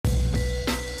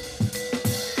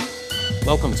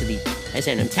Welcome to the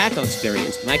S&M Taco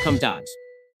Experience. My come dogs.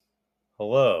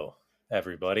 Hello,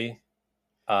 everybody.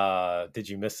 Did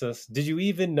you miss us? Did you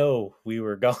even know we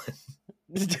were going?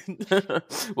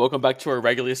 Welcome back to our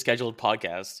regularly scheduled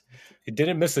podcast. It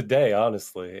didn't miss a day,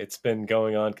 honestly. It's been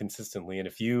going on consistently. And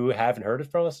if you haven't heard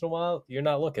it from us in a while, you're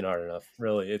not looking hard enough.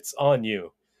 Really, it's on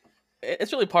you.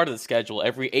 It's really part of the schedule.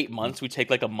 Every 8 months, we take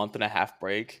like a month and a half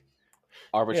break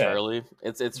arbitrarily.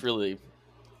 Yeah. It's really,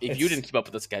 if you didn't keep up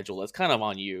with the schedule, it's kind of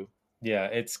on you. Yeah,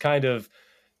 it's kind of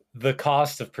the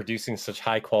cost of producing such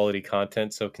high quality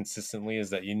content so consistently is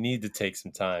that you need to take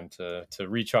some time to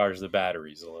recharge the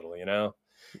batteries a little, you know?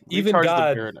 Even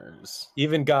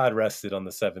God rested on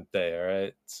the seventh day, all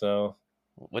right? So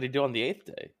what did he do on the 8th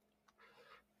day?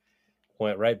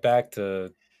 Went right back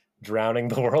to drowning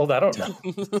the world. I don't know.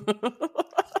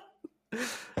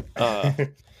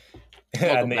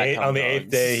 On the 8th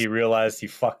day, he realized he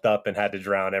fucked up and had to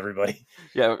drown everybody.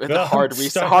 Yeah, hard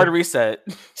reset.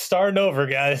 Starting over,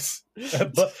 guys.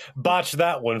 Botch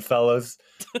that one, fellas.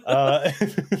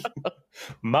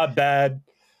 My bad.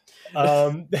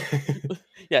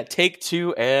 Yeah, take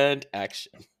 2 and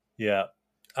action. Yeah.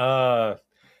 No,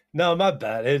 my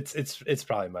bad. It's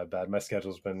probably my bad. My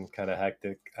schedule's been kind of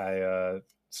hectic.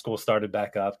 School started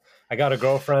back up. I got a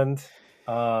girlfriend.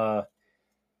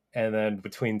 And then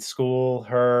between school,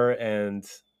 her and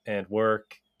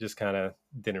work, just kind of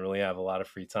didn't really have a lot of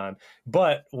free time.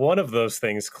 But one of those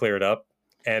things cleared up,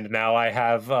 and now I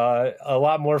have a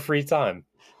lot more free time.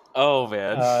 Oh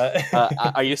man,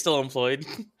 are you still employed?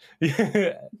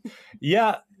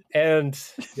 Yeah, and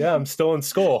yeah, I'm still in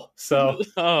school. So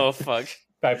oh fuck.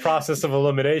 By process of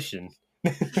elimination.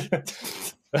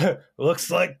 Looks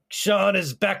like Sean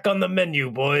is back on the menu,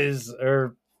 boys,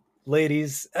 or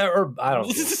ladies, or I don't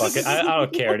give a fuck. I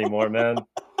don't care anymore, man.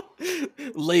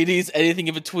 Ladies, anything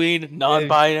in between,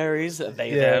 non-binaries,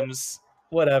 they, thems.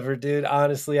 Whatever, dude.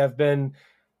 Honestly, I've been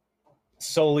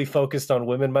solely focused on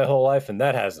women my whole life, and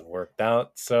that hasn't worked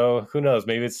out. So who knows?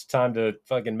 Maybe it's time to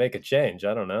fucking make a change.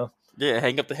 I don't know. Yeah,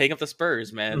 hang up the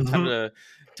Spurs, man. Mm-hmm.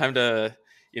 Time to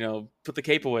put the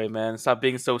cape away, man. Stop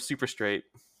being so super straight.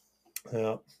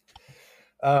 Yeah.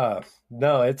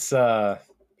 No, it's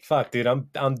fuck, dude.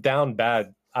 I'm down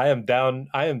bad. I am down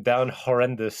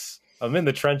horrendous. I'm in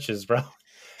the trenches, bro.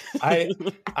 I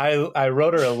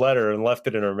wrote her a letter and left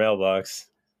it in her mailbox.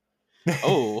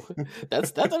 Oh,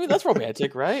 that's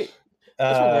romantic, right?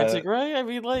 That's romantic, right? I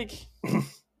mean, like,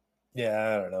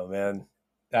 yeah, I don't know, man.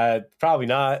 Probably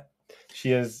not.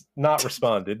 She has not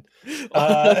responded.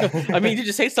 I mean, did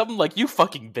you say something like, you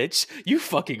fucking bitch, you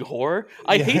fucking whore,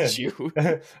 I hate you.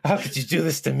 How could you do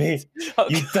this to me,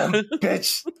 you dumb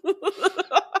bitch?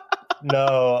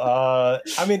 No,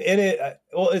 I mean, in it,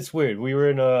 well, it's weird. We were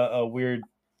in a weird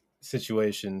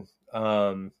situation.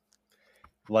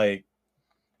 Like,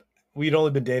 we'd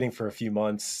only been dating for a few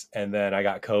months, and then I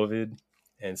got COVID,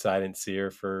 and so I didn't see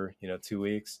her for 2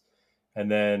 weeks. And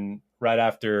then right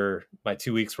after my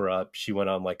 2 weeks were up, she went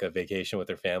on like a vacation with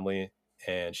her family,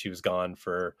 and she was gone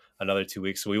for another 2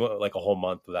 weeks. So we went like a whole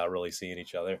month without really seeing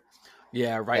each other.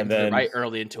 Yeah, right. And then, right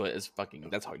early into it is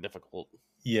that's hard, difficult.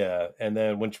 Yeah, and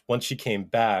then once she came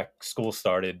back, school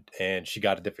started, and she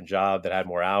got a different job that had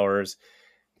more hours,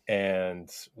 and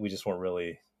we just weren't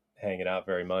really hanging out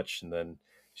very much. And then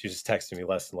she was just texting me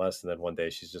less and less. And then one day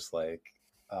she's just like,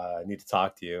 "I need to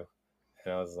talk to you."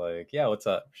 And I was like, "Yeah, what's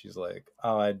up?" She's like,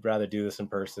 "Oh, I'd rather do this in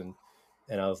person."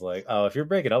 And I was like, "Oh, if you're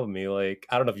breaking up with me, like,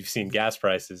 I don't know if you've seen gas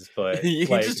prices, but you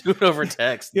like, just do it over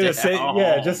text.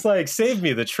 Just like save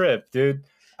me the trip, dude."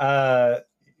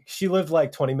 She lived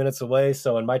like 20 minutes away,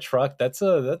 so in my truck, that's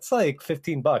like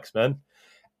 $15, man.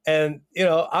 And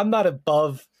I'm not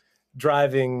above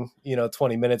driving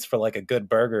 20 minutes for like a good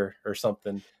burger or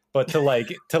something. But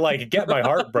to get my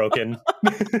heart broken,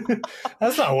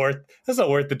 that's not worth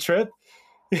the trip.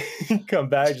 Come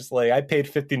back just like, I paid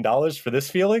 $15 for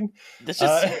this feeling. This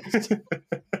just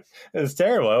it's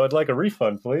terrible. I would like a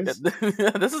refund, please.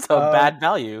 This is a bad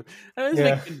value. I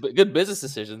mean, make good business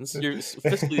decisions. You're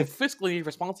fiscally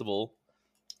responsible.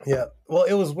 Yeah. Well,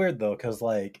 it was weird though, because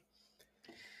like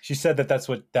she said that's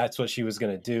what she was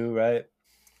gonna do, right?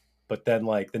 But then,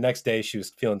 like, the next day she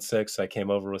was feeling sick, so I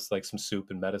came over with like some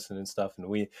soup and medicine and stuff, and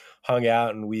we hung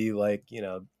out and we like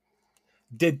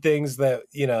did things that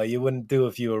you wouldn't do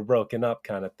if you were broken up,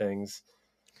 kind of things.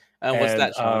 And what's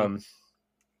that, Sean?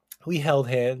 We held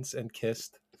hands and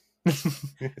kissed.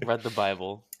 Read the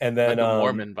Bible, and then the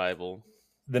Mormon Bible.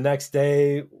 The next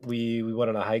day we went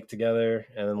on a hike together,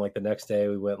 and then like the next day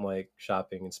we went like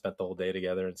shopping and spent the whole day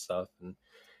together and stuff. And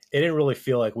it didn't really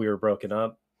feel like we were broken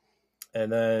up. And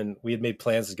then we had made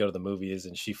plans to go to the movies,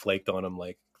 and she flaked on him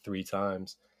like 3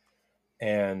 times.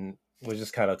 and was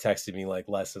just kind of texting me like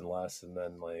less and less, and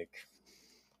then like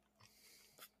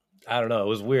I don't know, it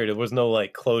was weird. There was no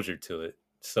like closure to it.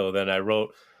 So then I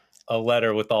wrote a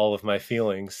letter with all of my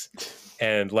feelings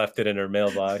and left it in her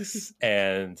mailbox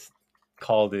and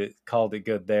called it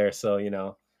good there. So, you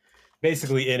know,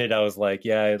 basically in it I was like,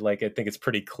 yeah, like I think it's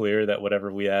pretty clear that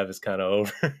whatever we have is kind of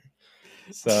over.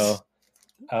 So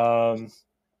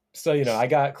so you know, I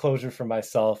got closure for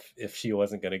myself if she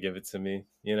wasn't going to give it to me,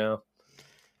 you know.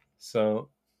 So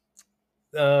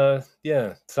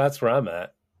yeah, so that's where I'm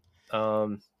at.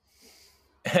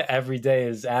 Every day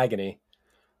is agony.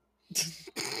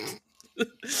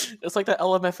 It's like that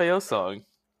LMFAO song.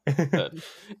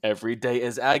 Every day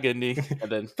is agony,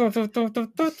 and then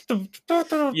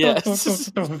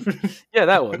yes, yeah,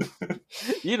 that one.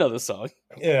 You know the song.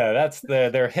 Yeah, that's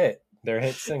their hit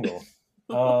single.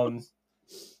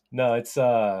 No, it's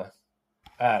I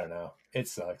don't know. It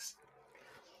sucks.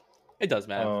 It does,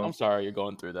 man. I'm sorry you're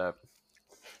going through that.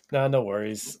 No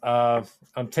worries. I'm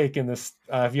taking this.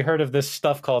 Have you heard of this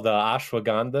stuff called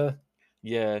ashwagandha?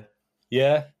 Yeah.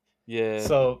 Yeah. Yeah.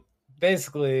 So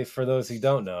basically, for those who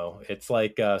don't know, it's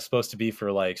like supposed to be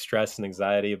for like stress and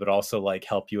anxiety, but also like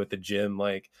help you at the gym,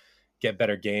 like get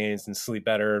better gains and sleep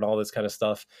better and all this kind of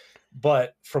stuff.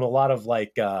 But from a lot of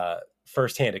like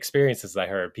firsthand experiences I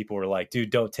heard, people were like,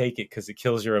 dude, don't take it because it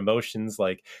kills your emotions.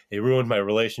 Like it ruined my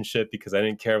relationship because I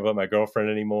didn't care about my girlfriend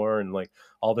anymore and like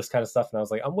all this kind of stuff. And I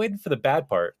was like, I'm waiting for the bad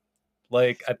part.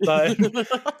 Like I thought,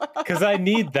 because I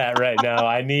need that right now.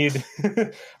 I need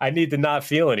to not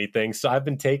feel anything. So I've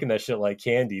been taking that shit like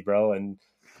candy, bro. And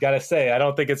gotta say, I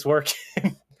don't think it's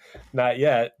working. Not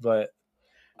yet, but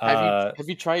have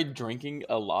you tried drinking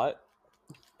a lot?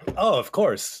 Oh, of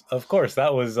course.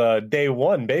 That was day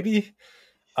one, baby.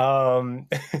 I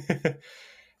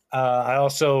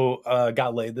also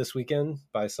got laid this weekend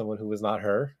by someone who was not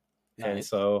her. Nice. And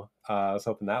so I was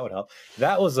hoping that would help.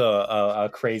 That was a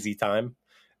crazy time.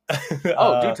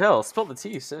 Oh, do tell. Spill the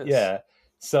tea, sis. Yeah.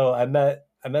 So I met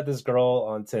this girl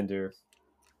on Tinder.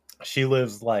 She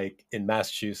lives like in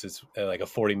Massachusetts, like a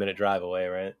 40-minute drive away,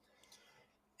 right?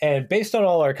 And based on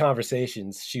all our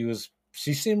conversations, she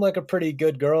seemed like a pretty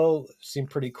good girl,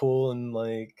 seemed pretty cool and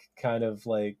like kind of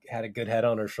like had a good head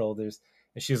on her shoulders.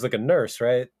 And she was like a nurse,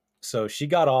 right? So she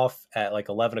got off at like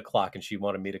 11 o'clock and she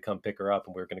wanted me to come pick her up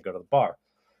and we were going to go to the bar.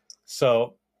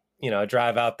 So, you know, I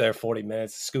drive out there 40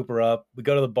 minutes, scoop her up. We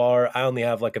go to the bar. I only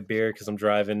have like a beer because I'm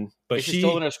driving. But she's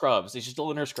still in her scrubs. She's still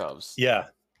in her scrubs. Yeah.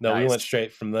 No, nice. We went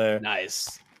straight from there.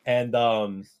 Nice.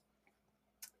 And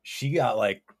she got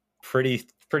like pretty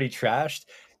trashed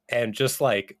and just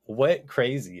like went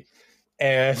crazy.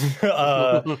 And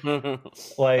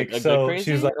like so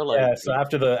she was like, yeah, so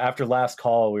after last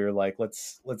call we were like,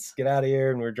 let's get out of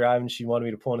here, and we were driving. She wanted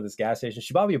me to pull into this gas station.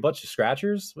 She bought me a bunch of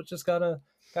scratchers, which is kind of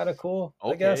cool,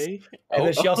 okay. I guess. And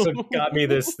then she also got me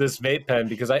this vape pen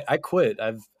because I quit.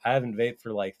 I haven't vaped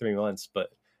for like 3 months, but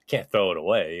can't throw it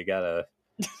away. You gotta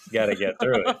get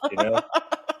through it, you know.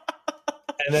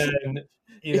 And then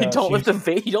you don't let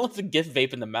the gift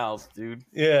vape in the mouth, dude.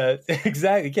 Yeah,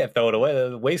 exactly. You can't throw it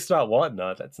away. Waste not, want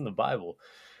not. That's in the Bible.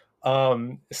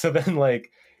 So then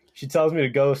like she tells me to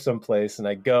go someplace and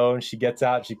I go and she gets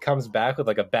out and she comes back with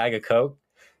like a bag of Coke.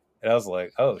 And I was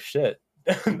like, oh shit.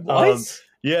 What?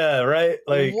 Yeah, right.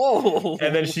 Like, whoa.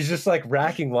 And then she's just like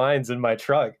racking lines in my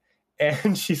truck.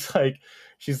 And she's like,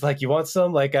 you want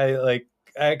some? Like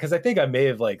because I think I may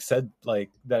have like said like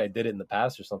that I did it in the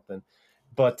past or something.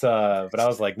 But I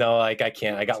was like, no, like I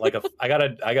can't. I got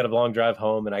a long drive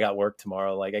home and I got work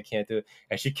tomorrow. Like I can't do it.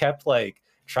 And she kept like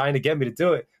trying to get me to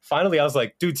do it. Finally, I was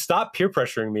like, dude, stop peer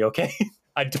pressuring me, okay?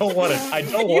 I don't want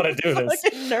to do this. Like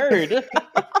a nerd.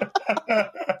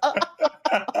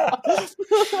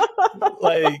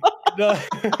 Like, no.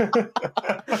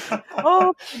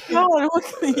 Oh God,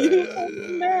 what's the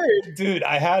nerd? Dude,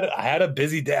 I had a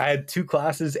busy day. I had 2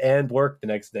 classes and work the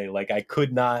next day. Like I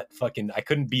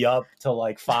couldn't be up till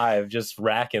like 5 just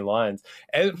racking lines.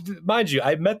 And mind you,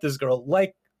 I met this girl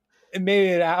like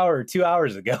maybe an hour or 2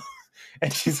 hours ago.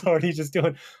 And she's already just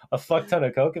doing a fuck ton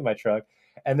of Coke in my truck.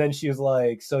 And then she was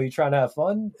like, so you trying to have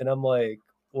fun? And I'm like,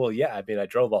 well, yeah, I mean, I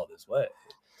drove all this way.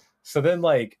 So then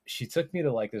like she took me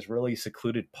to like this really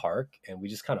secluded park and we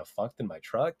just kind of fucked in my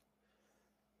truck.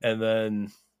 And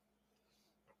then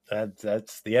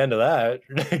that's the end of that,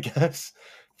 I guess.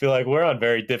 I feel like we're on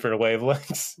very different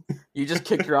wavelengths. You just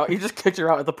kicked her out. You just kicked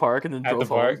her out at the park and then drove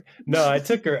home. No, I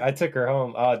took her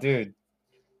home. Oh, dude.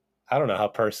 I don't know how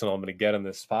personal I'm going to get on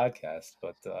this podcast,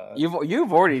 but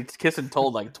you've already kissed and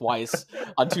told like twice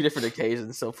on 2 different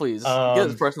occasions. So please get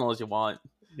as personal as you want.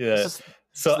 Yeah.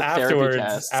 So the therapy afterwards,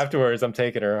 cast. I'm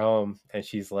taking her home, and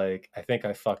she's like, "I think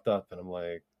I fucked up," and I'm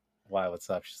like, "Why? What's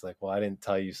up?" She's like, "Well, I didn't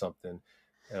tell you something,"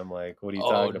 and I'm like, "What are you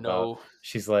Oh talking about?" no.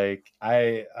 She's like,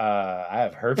 I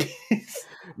have herpes."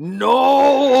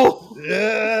 No.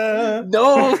 Yeah.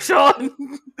 No, Sean.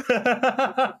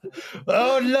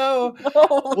 Oh no.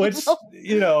 No, Which,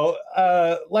 no.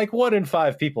 like 1 in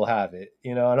 5 people have it,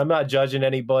 and I'm not judging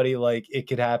anybody. Like, it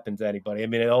could happen to anybody. I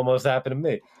mean, it almost happened to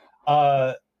me.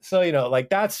 So, like,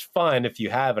 that's fine if you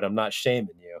have it. I'm not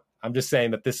shaming you. I'm just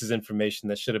saying that this is information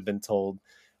that should have been told,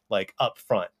 like, up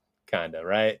front, kind of,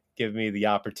 right? Give me the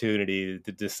opportunity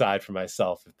to decide for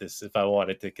myself if I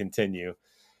wanted to continue.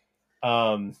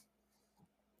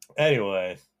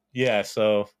 Anyway, yeah,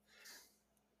 so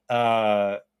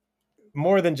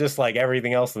more than just like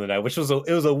everything else in the night, which was it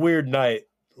was a weird night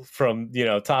from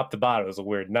top to bottom. It was a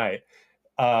weird night,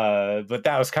 but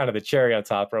that was kind of the cherry on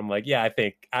top. Where I'm like, yeah,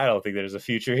 I don't think there's a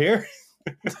future here.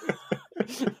 What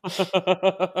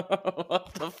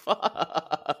the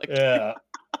fuck? Yeah.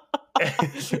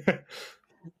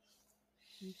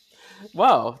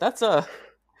 Wow, that's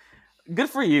good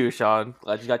for you, Sean.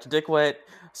 Glad you got your dick wet.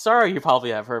 Sorry, you probably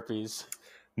have herpes.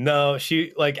 No,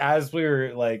 she, like, as we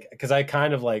were like, because I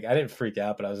kind of like, I didn't freak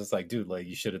out, but I was just like, dude, like,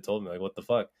 you should have told me, like, what the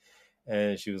fuck.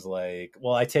 And she was like,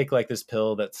 well, I take like this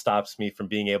pill that stops me from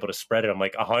being able to spread it. I'm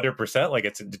like, 100%, like,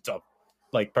 it's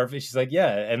like perfect. She's like,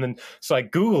 yeah. And then so I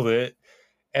Googled it,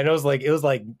 and it was like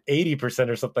 80%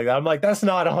 or something like that. I'm like, that's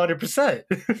not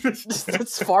 100%.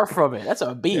 That's far from it. That's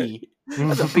a B.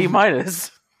 That's a B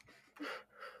minus.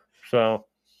 So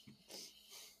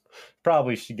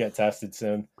probably should get tested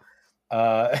soon.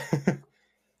 I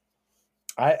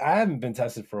haven't been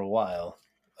tested for a while.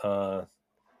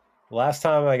 Last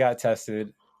time I got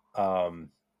tested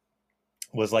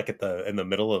was like in the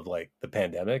middle of like the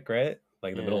pandemic, right?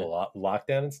 Like in the middle of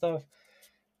lockdown and stuff.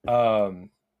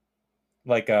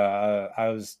 Like I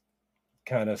was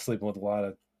kind of sleeping with a lot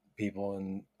of people,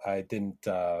 and I didn't.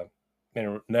 I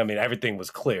mean, everything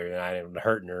was clear, and I didn't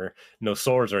hurt or no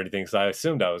sores or anything, so I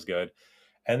assumed I was good.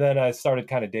 And then I started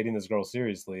kind of dating this girl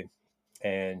seriously,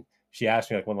 and she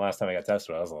asked me like when the last time I got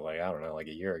tested. I was like, I don't know, like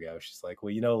a year ago. She's like,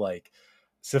 well, like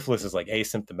syphilis is like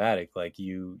asymptomatic. Like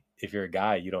if you're a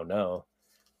guy, you don't know.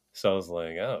 So I was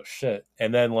like, oh shit.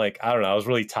 And then like, I don't know, I was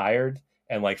really tired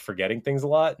and like forgetting things a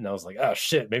lot. And I was like, oh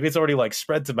shit, maybe it's already like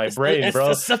spread to my brain, it's bro.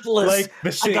 The syphilis. Like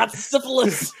the shit, I got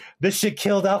syphilis. This shit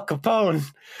killed Al Capone.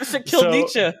 This shit killed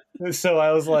Nietzsche. So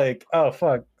I was like, oh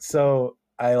fuck. So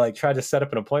I like tried to set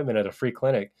up an appointment at a free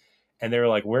clinic, and they were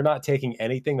like, we're not taking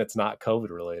anything that's not COVID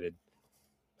related.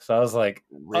 So I was like,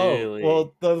 really?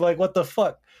 Oh, well, like, what the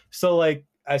fuck? So like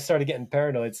I started getting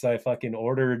paranoid, so I fucking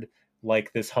ordered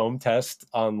like this home test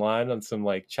online on some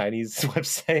like Chinese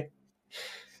website.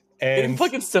 And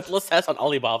fucking syphilis test on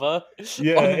Alibaba.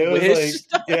 Yeah, on it Wish. was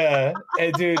like, yeah,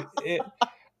 and dude,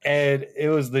 and it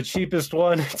was the cheapest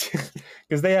one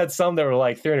because they had some that were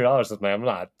like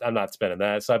 $300. I'm not spending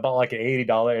that. So I bought like an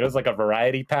 $80. It was like a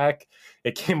variety pack.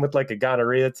 It came with like a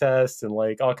gonorrhea test and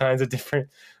like all kinds of different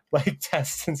like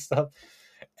tests and stuff.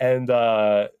 And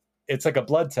it's like a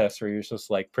blood test where you're supposed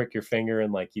to like prick your finger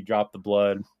and like you drop the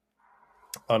blood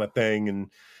on a thing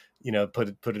and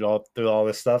put it all through all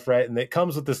this stuff, right? And it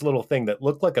comes with this little thing that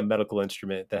looked like a medical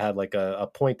instrument that had like a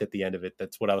point at the end of it.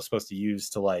 That's what I was supposed to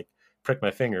use to like prick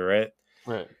my finger, right?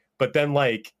 But then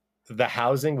like the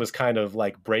housing was kind of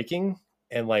like breaking,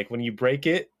 and like when you break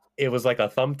it, it was like a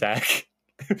thumbtack.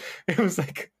 It was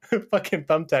like a fucking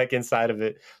thumbtack inside of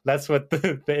it. That's what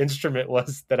the instrument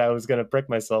was that I was gonna prick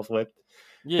myself with.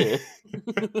 Yeah.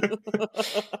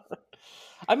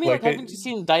 I mean, like haven't you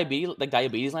seen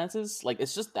diabetes lances? Like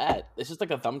it's just that. It's just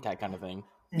like a thumbtack kind of thing.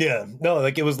 Yeah, no,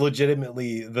 like it was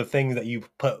legitimately the thing that you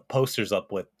put posters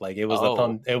up with. Like it was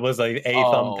it was like a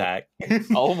thumbtack.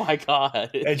 Oh my god!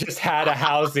 It just had a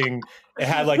housing. It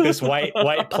had like this white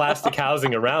plastic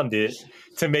housing around it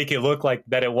to make it look like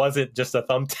that it wasn't just a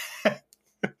thumbtack.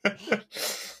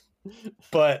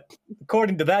 But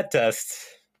according to that test,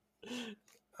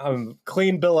 I'm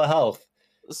clean bill of health.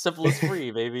 Syphilis free,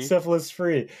 baby. Syphilis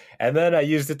free. And then I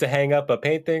used it to hang up a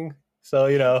painting.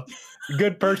 So,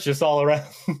 good purchase all around.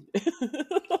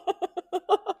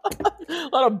 A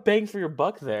lot of bang for your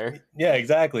buck there. Yeah,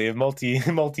 exactly. A multi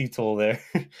tool there.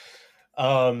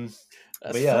 That's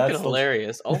fucking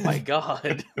hilarious. Oh my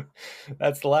god.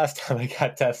 That's the last time I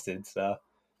got tested. So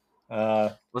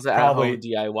was it probably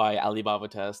DIY Alibaba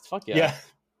test? Fuck yeah. Yeah.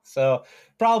 So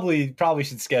probably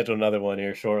should schedule another one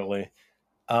here shortly.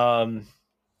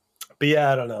 But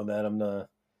yeah, I don't know, man.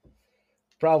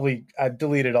 I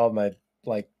deleted all my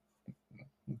like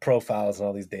profiles and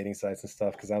all these dating sites and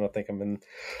stuff because I don't think I'm in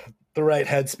the right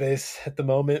headspace at the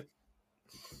moment.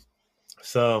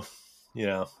 So, you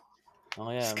know, Oh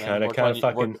yeah, just man. kind of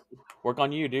fucking Work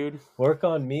on you, dude. work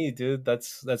on me, dude.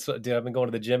 That's what, dude. I've been going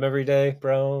to the gym every day,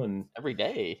 bro, and Every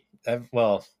day.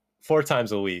 well, 4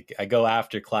 times a week. I go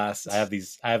after class. I have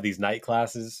these night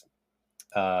classes.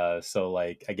 So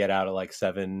like I get out at like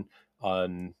 7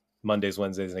 on Mondays,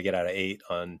 Wednesdays, and I get out at 8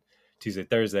 on Tuesday,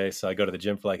 Thursday. So I go to the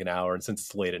gym for like an hour, and since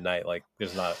it's late at night, like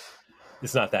it's not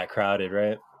that crowded,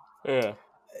 right? Yeah.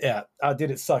 Yeah.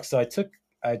 Dude, it sucks. So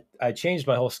I changed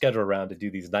my whole schedule around to do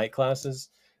these night classes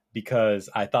because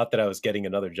I thought that I was getting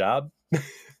another job. It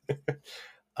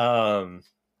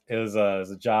was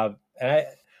a job, and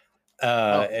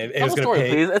it tell was the going to story,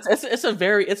 pay. please. It's a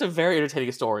very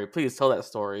entertaining story. Please tell that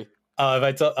story. If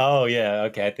I tell, oh yeah,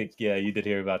 okay, I think yeah, you did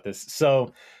hear about this.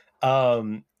 So,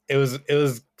 it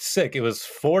was sick. It was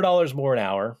 $4 more an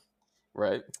hour,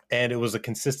 Right. and it was a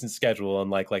consistent schedule,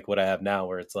 unlike like what I have now,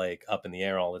 where it's like up in the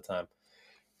air all the time.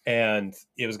 And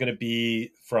it was going to be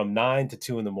from 9 to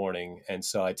 2 in the morning, and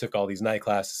so I took all these night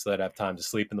classes so that I'd have time to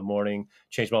sleep in the morning.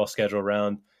 Changed my whole schedule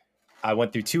around. I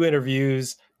went through 2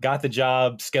 interviews, got the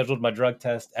job, scheduled my drug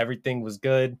test, everything was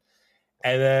good,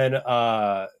 and then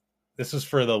this was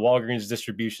for the Walgreens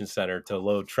distribution center to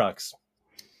load trucks.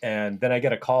 And then I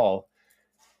get a call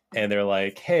and they're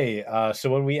like, hey, so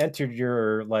when we entered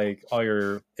your, like all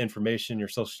your information, your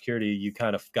social security, you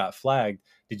kind of got flagged.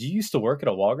 Did you used to work at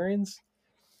a Walgreens?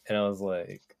 And I was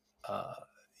like,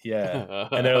 yeah.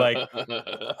 And they're like,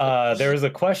 there was a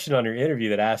question on your interview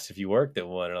that asked if you worked at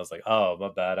one. And I was like, oh, my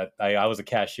bad. I was a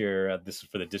cashier. This was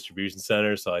for the distribution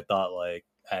center. So I thought like,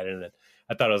 I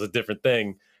thought it was a different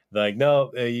thing. They're like,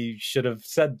 no, you should have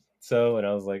said so. And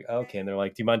I was like, okay. And they're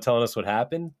like, do you mind telling us what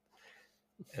happened?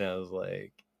 And I was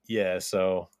like, yeah.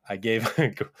 So I gave,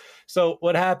 so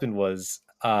what happened was,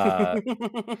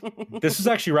 this was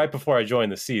actually right before I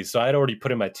joined the C's. So I had already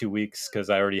put in my 2 weeks because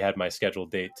I already had my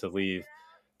scheduled date to leave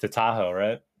to Tahoe,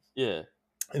 right? Yeah.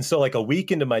 And so like a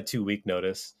week into my 2 week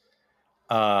notice,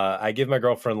 I give my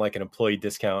girlfriend like an employee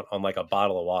discount on like a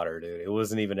bottle of water, dude. It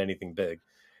wasn't even anything big.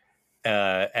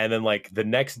 And then like the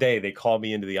next day they call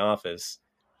me into the office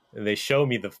and they show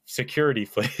me the security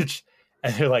footage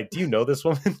and they're like, do you know this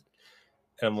woman?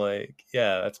 And I'm like,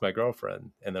 yeah, that's my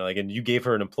girlfriend. And they're like, and you gave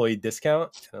her an employee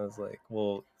discount? And I was like,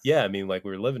 well, yeah, I mean, like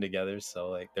we were living together. So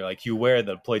like, they're like, you aware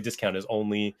the employee discount is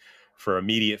only for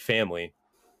immediate family.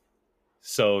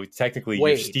 So technically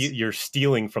you're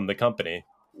stealing from the company.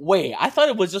 Wait, I thought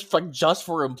it was just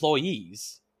for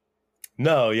employees.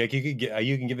 No, like you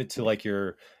can give it to like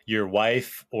your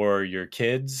wife or your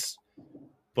kids,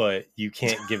 but you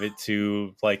can't give it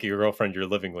to like your girlfriend you're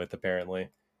living with, apparently.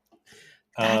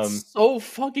 That's so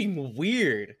fucking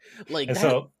weird. Like that,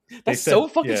 so that's said, so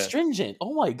fucking stringent.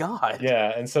 Oh my god.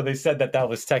 Yeah, and so they said that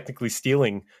was technically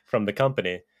stealing from the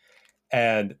company,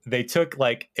 and they took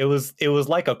like it was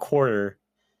like a quarter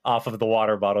off of the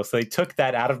water bottle. So they took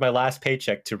that out of my last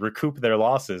paycheck to recoup their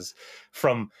losses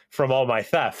from all my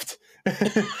theft.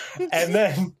 And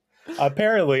then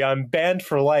apparently I'm banned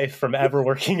for life from ever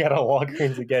working at a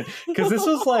Walgreens again. Because this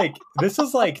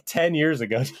was like 10 years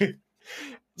ago, dude.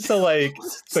 So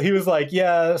he was like,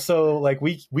 yeah, so like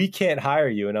we can't hire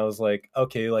you. And I was like,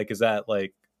 okay, like is that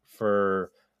like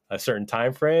for a certain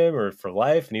time frame or for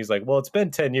life? And he's like, well, it's been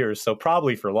 10 years, so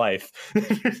probably for life.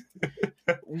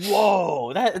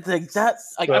 Whoa, that's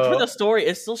like I've heard the story.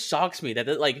 It still shocks me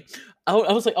that like I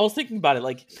was thinking about it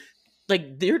like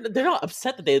they're not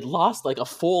upset that they had lost like a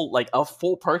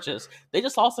full purchase. They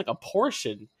just lost like a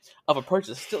portion of a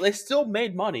purchase. They still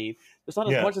made money. It's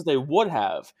not as much as they would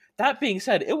have. That being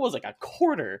said, it was like a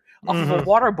quarter of a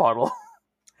water bottle.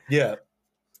 Yeah,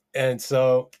 and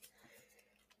so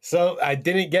I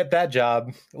didn't get that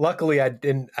job. Luckily, I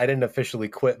didn't officially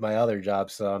quit my other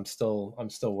job, so I'm still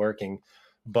working.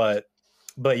 But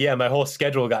yeah, my whole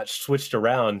schedule got switched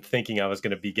around, thinking I was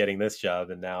going to be getting this job,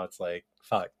 and now it's like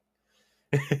fuck.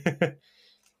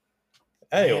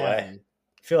 Anyway, I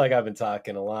feel like I've been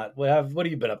talking a lot. What have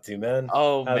you been up to, man?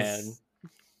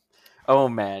 Oh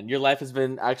man, your life has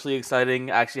been actually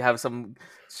exciting. I actually have some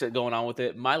shit going on with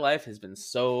it. My life has been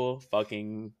so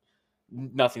fucking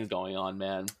nothing's going on,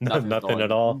 man. Nothing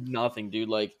at all. Nothing, dude.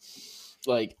 Like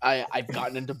I've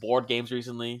gotten into board games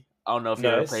recently. I don't know if you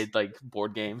ever played like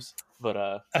board games,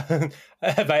 but have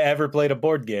I ever played a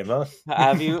board game, huh?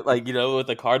 Have you? Like, with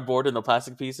the cardboard and the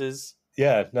plastic pieces?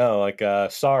 Yeah, no, like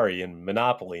Sorry and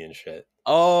Monopoly and shit.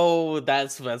 Oh,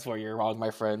 that's where you're wrong, my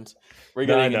friend. We're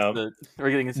No, I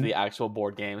getting into know. the actual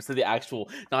board games, to the actual,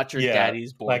 not your Yeah,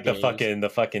 daddy's board like games. the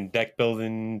fucking deck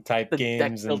building type The deck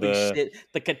games and building the shit,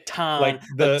 the Catan, like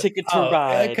the the Ticket to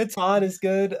Ride, Catan is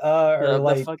good. Or the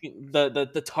like, fucking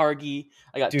the Targi.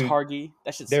 I got dude, Targi.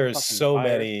 That shit's fucking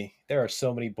fire. there are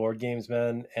so many board games,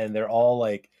 man, and they're all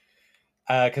like,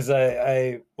 because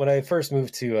I when I first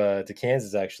moved to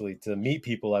Kansas, actually, to meet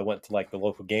people, I went to like the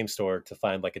local game store to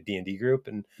find like a D&D group,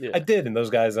 and Yeah. I did, and those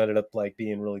guys ended up like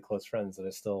being really close friends that I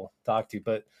still talk to.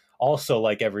 But also,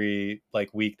 like every like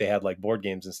week, they had like board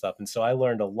games and stuff, and so I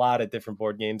learned a lot of different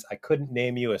board games. I couldn't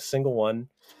name you a single one,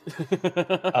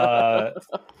 but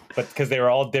because they were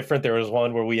all different. There was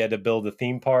one where we had to build a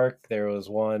theme park. There was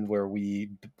one where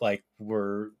we like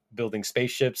were building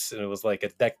spaceships, and it was like a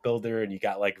deck builder, and you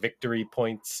got like victory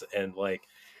points and like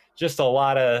just a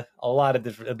lot of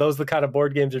different. Those are the kind of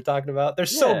board games you're talking about.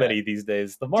 There's so Yeah. many these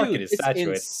days. The market Dude, is it's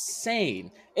saturated.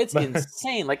 insane. It's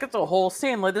insane. Like, it's a whole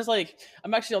scene. Like, there's like,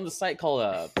 I'm actually on the site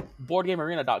called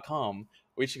boardgamearena.com,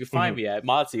 which you can find me at.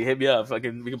 Motzi, hit me up. We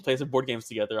can play some board games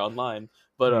together online.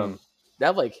 But they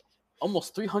have like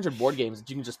almost 300 board games that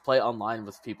you can just play online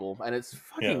with people, and it's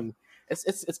fucking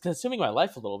it's consuming my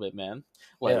life a little bit, man.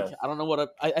 Like, I don't know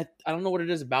what I don't know what it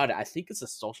is about it. I think it's a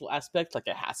social aspect. Like,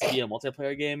 it has to be a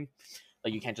multiplayer game.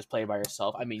 Like, you can't just play it by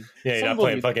yourself. I mean, you're not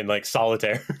playing fucking like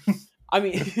solitaire. I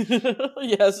mean,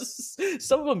 yes,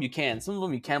 some of them you can. Some of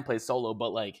them you can play solo,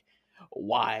 but like,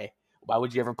 why? Why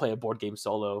would you ever play a board game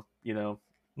solo? You know,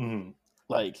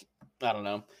 like, I don't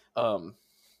know.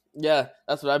 Yeah,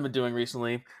 that's what I've been doing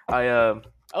recently. So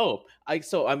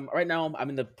I'm right now. I'm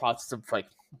in the process of like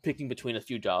picking between a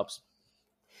few jobs.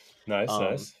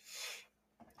 Nice.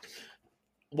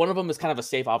 One of them is kind of a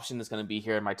safe option that's going to be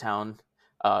here in my town.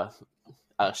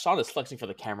 Sean is flexing for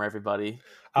the camera, everybody.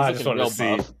 I just wanted to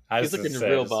see. He's looking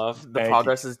real buff. The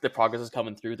progress is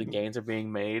coming through. The gains are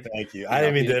being made. Thank you. I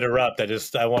didn't mean to interrupt.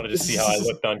 I wanted to see how I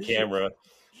looked on camera.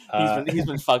 He's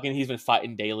been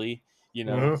fighting daily. You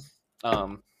know.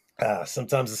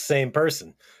 Sometimes the same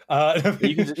person.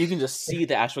 You can just see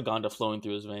the ashwagandha flowing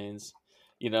through his veins.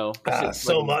 You know.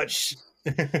 So much.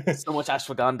 So much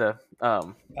ashwagandha.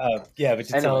 But you're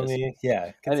telling me,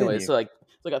 yeah. Continue. Anyway, so I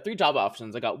got 3 job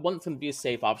options. I got one that's going to be a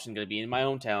safe option, going to be in my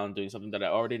own town, doing something that I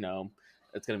already know.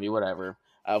 It's going to be whatever.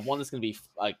 One that's going to be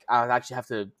like, I actually have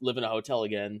to live in a hotel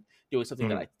again, doing something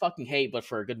that I fucking hate, but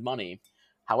for good money.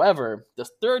 However, the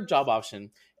third job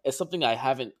option is something I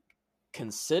haven't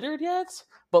considered yet,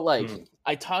 but like,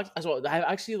 I talked as well.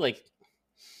 I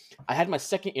had my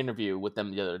second interview with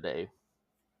them the other day,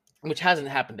 which hasn't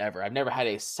happened ever. I've never had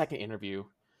a second interview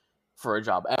for a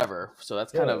job ever. So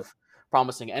that's kind of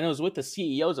promising. And it was with the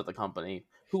CEOs of the company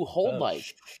who hold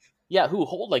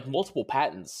multiple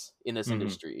patents in this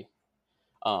industry.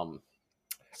 So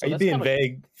are you being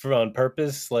vague on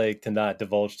purpose, like to not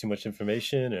divulge too much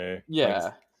information, or?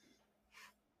 Yeah.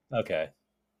 Okay.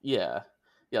 Yeah.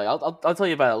 I'll tell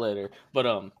you about it later.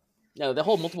 But they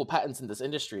hold multiple patents in this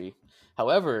industry.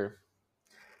 However,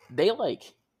 they want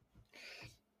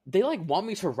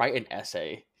me to write an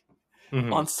essay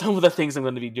on some of the things I'm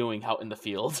going to be doing out in the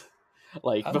field,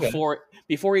 before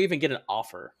I even get an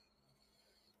offer.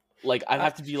 Like, I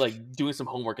have to be like doing some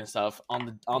homework and stuff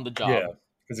on the job. Yeah,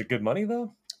 is it good money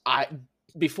though?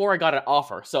 Before I got an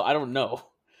offer, so I don't know.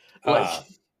 Like,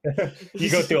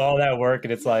 you go through all that work,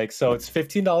 and it's like, so it's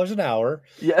 $15 an hour.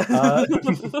 Yeah,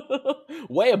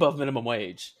 way above minimum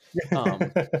wage.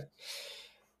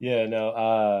 Yeah,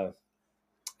 no.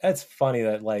 That's funny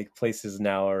that like places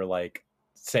now are like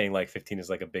saying like 15 is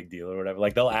like a big deal or whatever.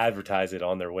 Like, they'll advertise it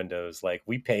on their windows, like,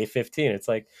 we pay 15. It's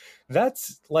like,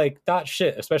 that's like not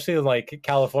shit, especially in like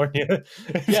California.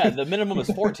 Yeah, the minimum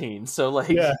is 14. So like,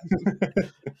 yeah.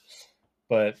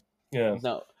 But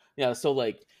so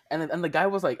like, and the guy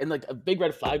was like, and like a big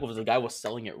red flag was the guy was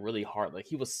selling it really hard. Like,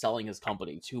 he was selling his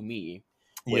company to me.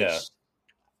 Which,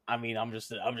 I mean, I'm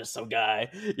just some guy,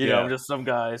 you know, I'm just some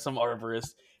guy, some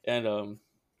arborist, and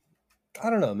I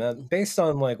don't know, man. Based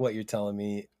on like what you're telling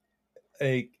me,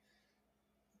 like,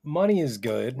 money is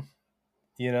good,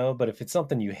 you know, but if it's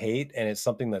something you hate and it's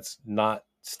something that's not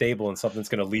stable and something that's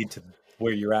going to lead to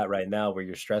where you're at right now, where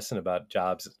you're stressing about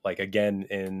jobs, like, again,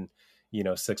 in,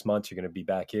 6 months, you're going to be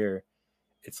back here.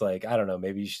 It's like, I don't know,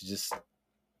 maybe you should just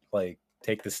like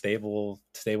take the stable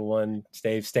one,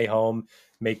 stay home,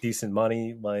 make decent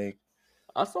money. Like,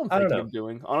 that's what I'm thinking of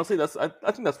doing. Honestly, I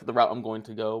think that's the route I'm going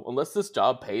to go. Unless this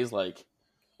job pays like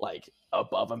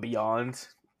above and beyond,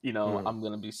 I'm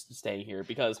gonna be staying here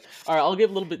because. All right, I'll get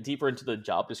a little bit deeper into the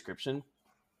job description.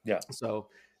 Yeah. So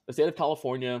the state of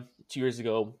California 2 years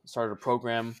ago started a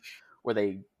program where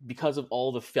they, because of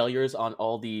all the failures on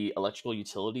all the electrical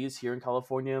utilities here in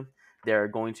California, they're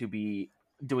going to be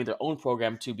doing their own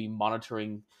program to be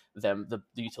monitoring the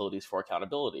utilities for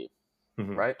accountability,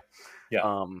 right?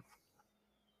 Yeah.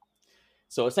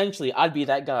 So essentially, I'd be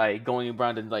that guy going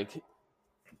around and like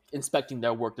inspecting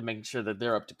their work to make sure that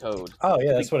they're up to code. Oh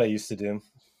yeah, that's what I used to do.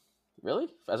 Really?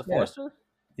 As a forester?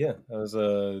 Yeah, I was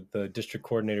the district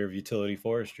coordinator of utility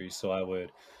forestry, so I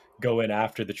would go in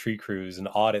after the tree crews and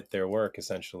audit their work,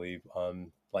 essentially,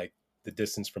 like the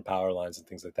distance from power lines and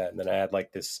things like that. And then I had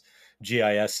like this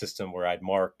GIS system where I'd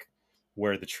mark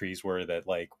where the trees were that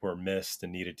like were missed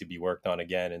and needed to be worked on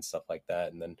again and stuff like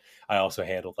that. And then I also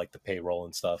handled like the payroll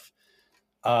and stuff.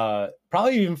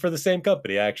 Probably even for the same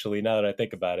company, actually, now that I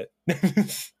think about it. Did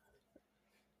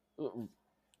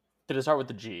it start with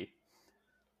the G?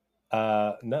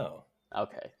 No.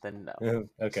 Okay, then no.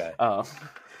 Okay.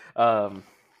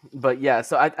 But yeah,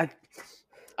 so I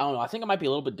don't know. I think it might be a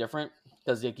little bit different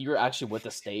because like, you're actually with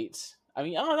the state. I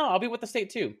mean, I don't know. I'll be with the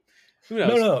state too. Who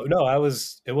knows? No. I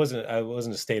wasn't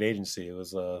a state agency. It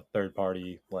was a third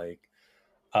party like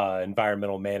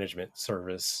environmental management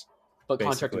service. But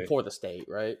contracting for the state,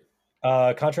 right?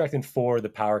 Contracting for the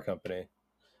power company.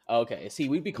 Okay. See,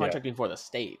 we'd be contracting for the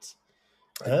state.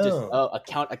 Oh.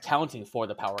 Just accounting for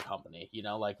the power company, you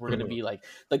know, like we're gonna be like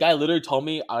the guy literally told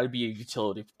me I'd be a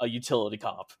utility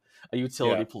cop, a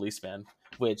utility policeman,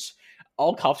 which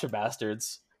all cops are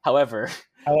bastards. However,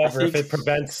 if it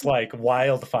prevents like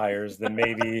wildfires, then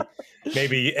maybe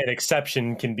an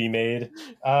exception can be made.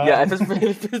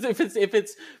 If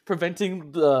it's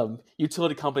preventing the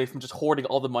utility company from just hoarding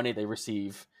all the money they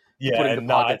receive. Putting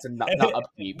deposits and not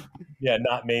upkeep. Yeah,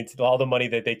 not maintain all the money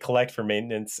that they collect for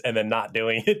maintenance and then not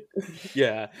doing it.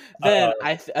 Yeah, then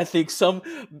I think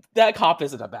that cop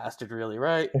isn't a bastard, really,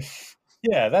 right?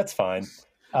 Yeah, that's fine.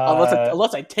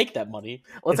 Unless I take that money.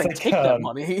 That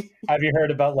money. Have you heard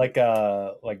about like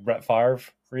Brett Favre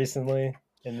recently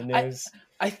in the news?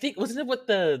 I think wasn't it with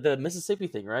the Mississippi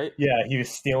thing, right? Yeah, he was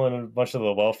stealing a bunch of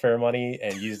the welfare money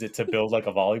and used it to build like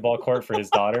a volleyball court for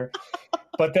his daughter.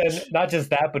 But then not just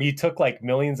that, but he took like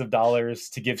millions of dollars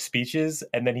to give speeches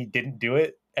and then he didn't do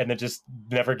it and then just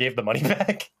never gave the money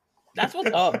back. That's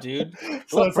what's up, dude.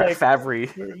 So it's Brett Favre.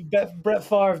 Brett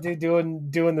Favre,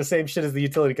 dude, doing the same shit as the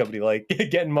utility company, like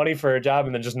getting money for a job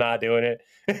and then just not doing it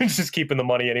and just keeping the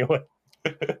money anyway.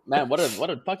 Man, what a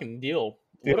fucking deal.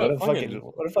 Dude, what a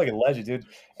fucking legend, dude.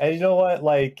 And you know what?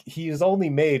 Like he's only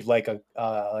made like a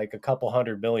couple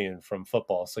 $100 million from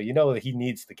football, so you know that he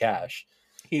needs the cash.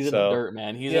 He's in the dirt,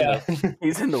 man. He's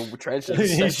in the trenches.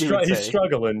 He's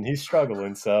struggling. He's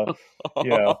struggling. So,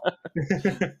 you know.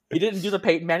 He didn't do the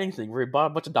Peyton Manning thing where he bought a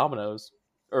bunch of Domino's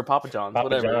or Papa John's,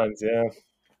 whatever. John's, yeah.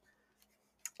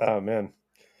 Oh man.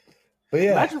 But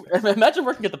yeah, imagine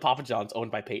working at the Papa John's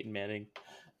owned by Peyton Manning,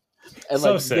 and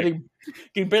like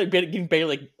getting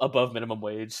barely like above minimum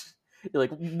wage. You're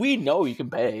like, we know you can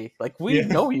pay. Like, we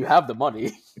know you have the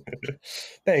money.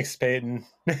 Thanks, Peyton.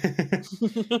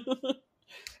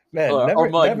 Man,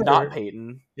 not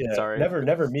Peyton. Yeah, sorry.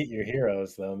 Never meet your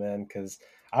heroes though, man. Because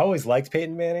I always liked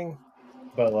Peyton Manning,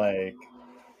 but like,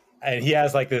 and he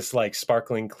has like this like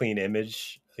sparkling clean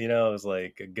image, you know, as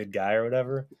like a good guy or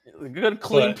whatever. Good,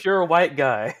 clean, pure white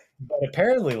guy. But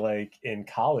apparently, like in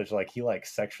college, like he like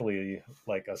sexually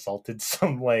like assaulted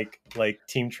some like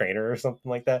team trainer or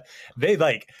something like that. They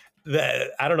like.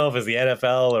 I don't know if it's the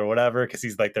NFL or whatever, because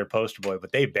he's like their poster boy,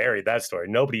 but they buried that story.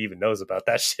 Nobody even knows about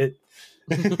that shit.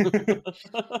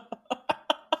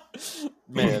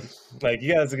 Man, like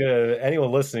you guys are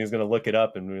anyone listening is gonna look it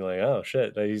up and be like, oh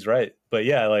shit, he's right. But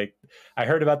yeah, like I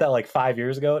heard about that like 5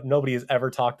 years ago. Nobody has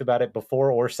ever talked about it before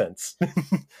or since.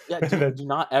 Yeah, do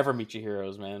not ever meet your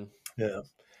heroes, man. Yeah,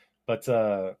 but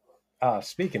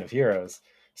speaking of heroes,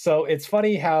 so it's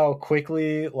funny how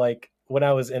quickly like. When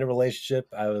I was in a relationship,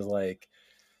 I was like,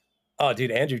 "Oh,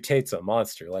 dude, Andrew Tate's a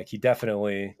monster. Like, he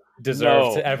definitely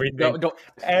deserves everything."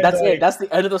 That's like, it. That's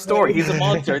the end of the story. He's a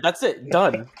monster. That's it.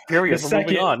 Done. Period. We're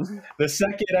moving on. The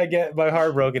second I get my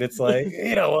heart broken, it's like,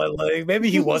 you know what? Like, maybe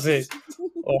he wasn't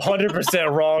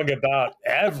 100% wrong about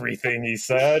everything he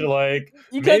said. Like,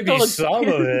 maybe some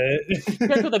of it. You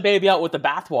can't throw the baby out with the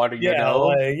bathwater. You know,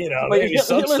 like maybe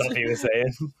some stuff he was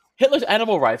saying. Hitler's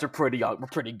animal rights were pretty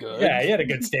good. Yeah, he had a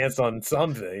good stance on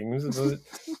some things.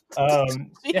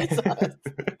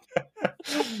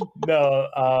 No,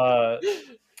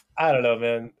 I don't know,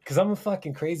 man. Because I'm a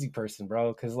fucking crazy person,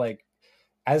 bro. Because like,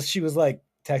 as she was like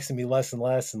texting me less and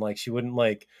less, and like she wouldn't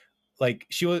like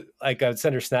she would like I'd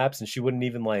send her snaps, and she wouldn't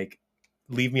even like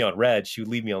leave me on read. She would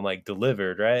leave me on like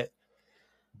delivered, right?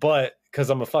 But because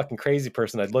I'm a fucking crazy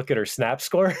person, I'd look at her snap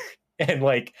score. and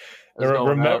like It's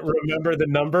remember the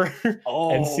number and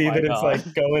Oh see my that it's god.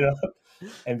 like going up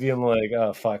and being like,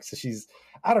 oh fuck. So she's,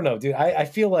 I don't know, dude. I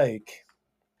feel like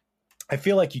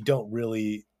you don't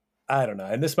really, I don't know.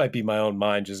 And this might be my own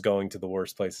mind just going to the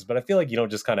worst places, but I feel like you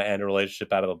don't just kind of end a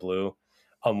relationship out of the blue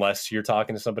unless you're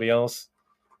talking to somebody else,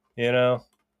 you know?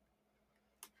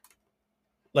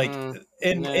 Like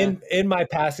Yeah. in my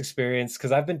past experience,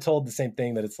 because I've been told the same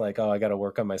thing, that it's like, oh, I got to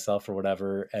work on myself or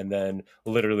whatever, and then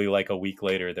literally like a week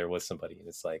later there was somebody, and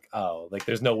it's like, oh, like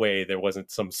there's no way there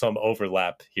wasn't some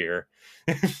overlap here.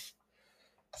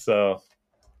 So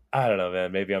I don't know,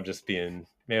 man. Maybe I'm just being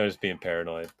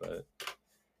paranoid, but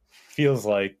feels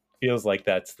like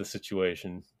that's the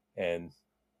situation, and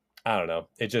I don't know.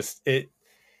 It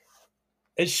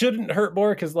shouldn't hurt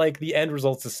more because like the end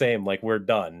result's the same, like we're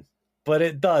done, but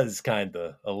it does kind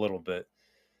of a little bit,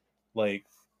 like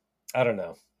I don't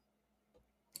know,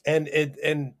 and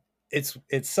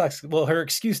it sucks. Well, her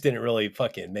excuse didn't really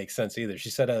fucking make sense either.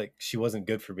 She said like she wasn't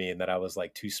good for me and that I was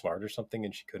like too smart or something,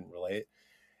 and she couldn't relate.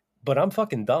 But I'm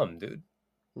fucking dumb, dude.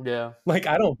 Yeah. Like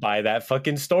I don't buy that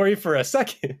fucking story for a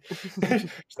second. She's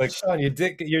like, Sean, your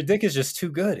dick is just too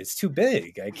good. It's too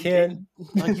big. I can't.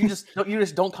 Like you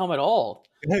just don't come at all.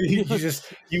 you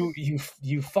just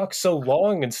you fuck so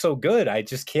long and so good. I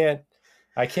just can't.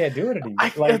 I can't do it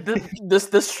anymore. Like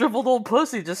this shriveled old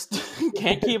pussy just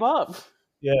can't keep up.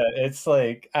 yeah, it's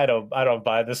like I don't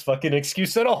buy this fucking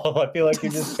excuse at all. I feel like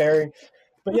you're just pairing.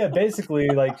 But yeah, basically,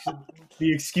 like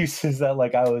the excuse is that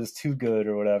like I was too good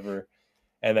or whatever,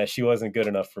 and that she wasn't good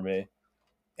enough for me.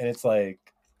 And it's like,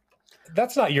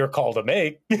 that's not your call to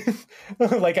make.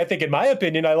 Like, I think in my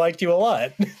opinion, I liked you a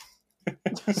lot.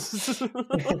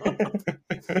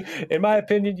 In my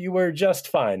opinion, you were just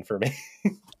fine for me.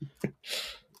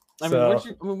 I mean,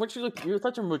 once you look, you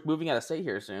thought you were moving out of state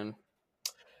here soon.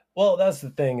 Well, that's the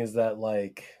thing is that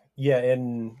like, yeah,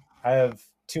 and I have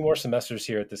 2 more semesters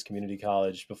here at this community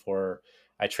college before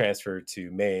I transfer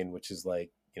to Maine, which is like,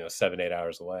 7-8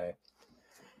 hours away.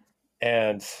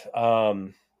 And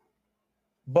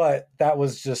but that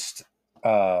was just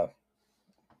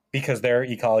because their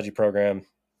ecology program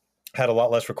had a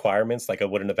lot less requirements. Like I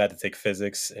wouldn't have had to take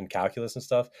physics and calculus and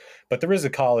stuff. But there is a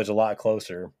college a lot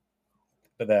closer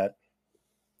that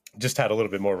just had a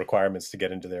little bit more requirements to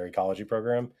get into their ecology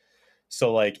program.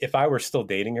 So like if I were still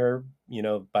dating her,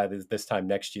 by this time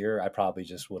next year, I probably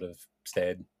just would have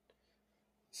stayed.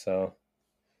 So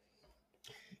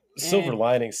silver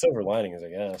linings, I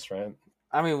guess, right?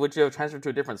 I mean, would you have transferred to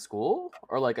a different school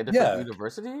or like a different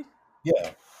university?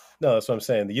 Yeah. No, that's what I'm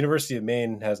saying. The University of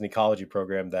Maine has an ecology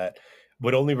program that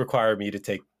would only require me to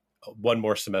take 1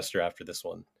 more semester after this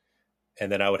one.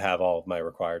 And then I would have all of my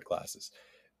required classes.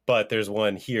 But there's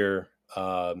one here,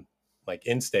 like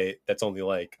in state, that's only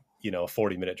like, a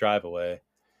 40-minute drive away.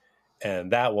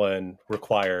 And that one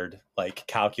required like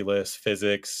calculus,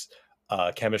 physics,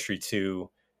 chemistry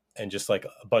too, and just like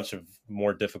a bunch of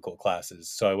more difficult classes.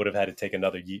 So I would have had to take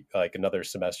another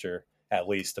semester at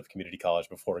least of community college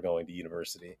before going to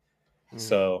university. Mm-hmm.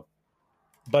 So,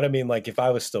 but I mean, like if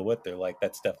I was still with her, like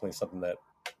that's definitely something that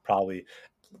probably,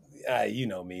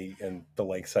 me and the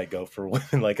lengths I go for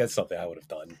women, like that's something I would have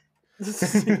done.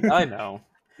 I know.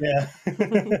 Yeah.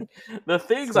 The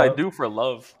things I do for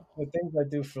love. The things I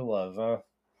do for love, huh?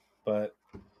 But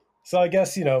so I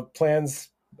guess, plans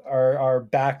are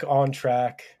back on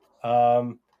track.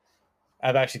 I've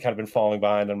actually kind of been falling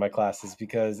behind on my classes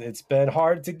because it's been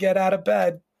hard to get out of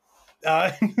bed.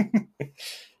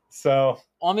 So,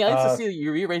 I mean, I used to see that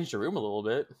you rearranged your room a little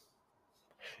bit.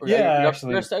 You're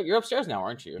upstairs now,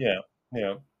 aren't you? Yeah.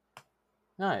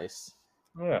 Nice.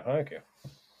 Yeah, okay.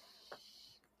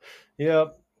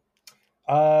 Yep.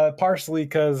 Partially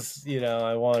because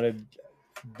I wanted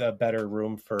the better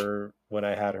room for when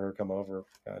I had her come over,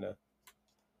 kind of.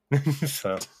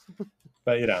 So,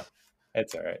 but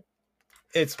it's all right.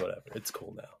 It's whatever. It's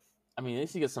cool now. I mean, at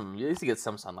least you get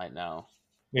some sunlight now.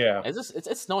 Yeah.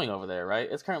 It's snowing over there, right?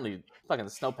 It's currently fucking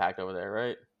snow-packed over there,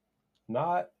 right?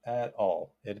 Not at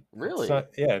all. Really?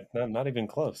 It's not even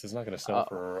close. It's not going to snow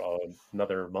for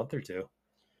another month or 2.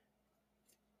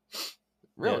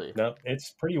 Really? Yeah, no,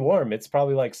 it's pretty warm. It's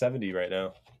probably like 70 right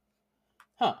now.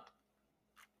 Huh.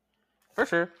 For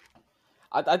sure.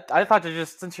 I thought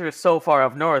since you're so far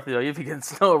up north, you'd be getting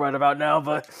snow right about now,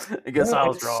 but I guess I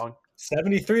was wrong.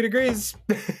 73 degrees.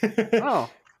 Oh.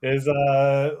 Is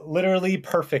literally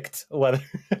perfect weather.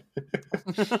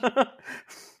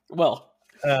 Well,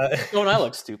 don't I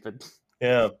look stupid?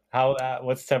 Yeah.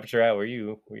 What's the temperature at where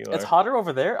you are? It's hotter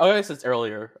over there. Oh, I guess it's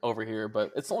earlier over here,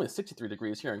 but it's only 63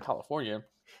 degrees here in California.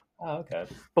 Oh, okay.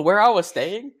 But where I was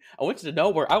staying, I want you to know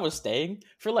where I was staying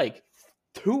for like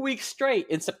 2 weeks straight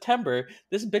in September,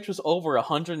 this bitch was over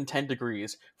 110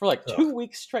 degrees for like 2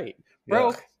 weeks straight. Bro,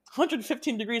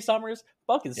 115 degree summers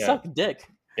fucking suck dick.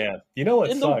 Yeah. You know what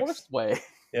in sucks? the worst way.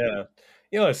 Yeah.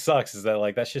 You know what sucks is that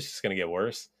like that shit's just gonna get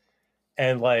worse.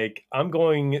 And like I'm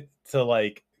going to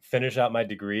like finish out my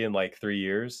degree in like 3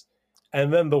 years,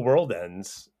 and then the world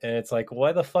ends, and it's like,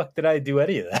 why the fuck did I do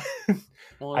any of that?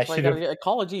 Well, that's why you gotta get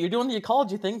ecology. You're doing the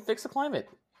ecology thing. Fix the climate.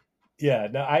 Yeah.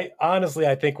 No, I honestly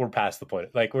I think we're past the point.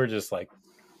 Like we're just like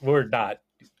we're not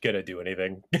gonna do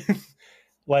anything.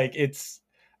 Like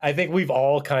I think we've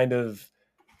all kind of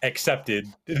accepted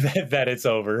that it's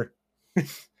over.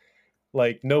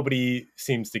 Like nobody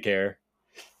seems to care.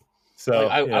 So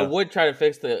like, I would try to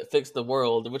fix the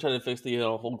world. I would try to fix the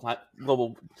whole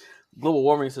global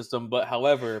warming system. But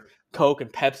however, Coke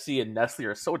and Pepsi and Nestle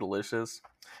are so delicious.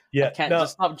 Yeah, I can't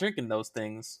just stop drinking those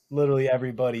things. Literally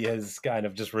everybody has kind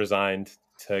of just resigned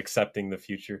to accepting the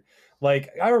future. Like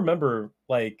I remember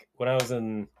like when I was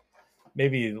in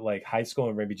maybe like high school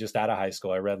or maybe just out of high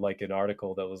school, I read like an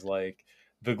article that was like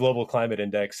the global climate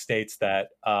index states that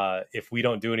if we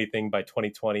don't do anything by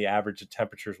 2020, average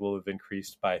temperatures will have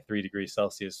increased by 3 degrees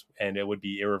Celsius, and it would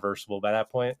be irreversible by that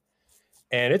point.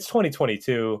 And it's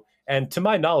 2022, and to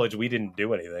my knowledge, we didn't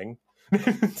do anything.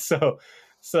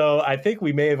 So I think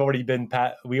we may have already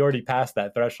we already passed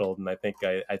that threshold, and I think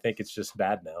it's just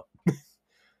bad now.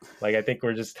 Like I think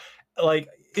we're just like,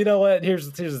 you know what?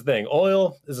 Here's the thing: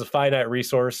 oil is a finite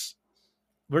resource.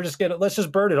 Let's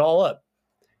just burn it all up,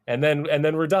 and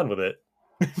then we're done with it.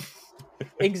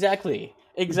 Exactly.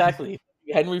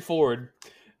 Henry Ford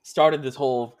started this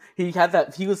whole. He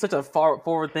was such a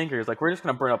forward thinker. It's like, we're just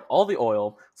gonna burn up all the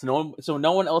oil, so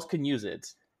no one else can use it.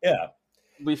 Yeah,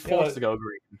 we forced to go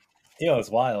green. You know,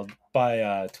 it's wild.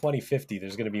 By 2050,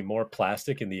 there's going to be more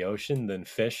plastic in the ocean than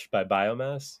fish by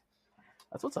biomass.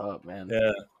 That's what's up, man.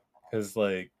 Yeah, because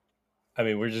like, I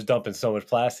mean, we're just dumping so much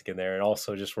plastic in there, and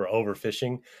also just we're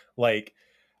overfishing. Like,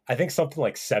 I think something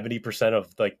like 70%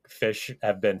 of like fish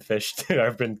have been fished and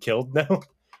have been killed now,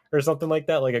 or something like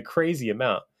that. Like a crazy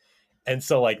amount. And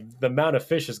so like the amount of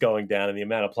fish is going down and the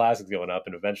amount of plastic is going up,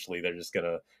 and eventually they're just going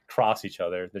to cross each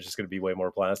other. There's just going to be way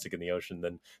more plastic in the ocean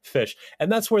than fish.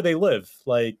 And that's where they live.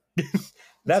 Like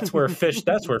that's where fish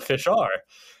are.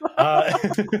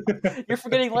 You're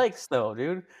forgetting lakes though,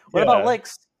 dude. What about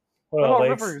lakes? What about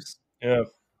rivers? Yeah.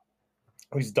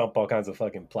 We just dump all kinds of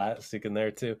fucking plastic in there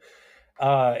too.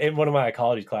 In one of my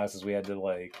ecology classes, we had to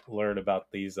like learn about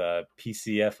these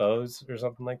PCFOs or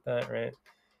something like that, right?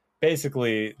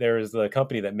 Basically, there was the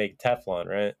company that make Teflon,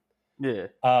 right? Yeah.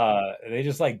 They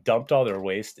just like dumped all their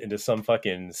waste into some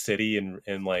fucking city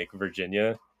in like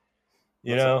Virginia.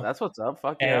 That's what's up.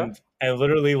 Fuck yeah. And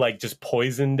literally like just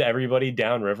poisoned everybody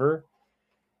downriver.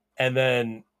 And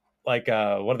then like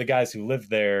one of the guys who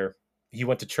lived there, he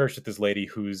went to church with this lady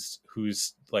whose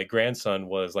like grandson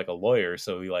was like a lawyer.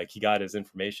 So he got his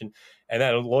information, and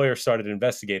that lawyer started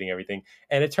investigating everything.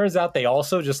 And it turns out they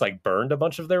also just like burned a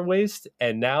bunch of their waste.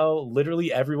 And now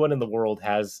literally everyone in the world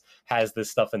has this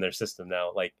stuff in their system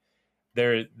now. Like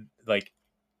they're like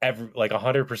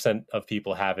 100% of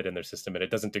people have it in their system, and it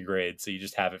doesn't degrade. So you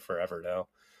just have it forever now.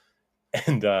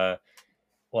 And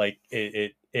like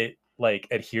it like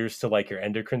adheres to like your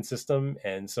endocrine system,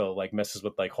 and so like messes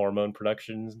with like hormone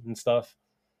production and stuff.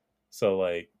 So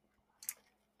like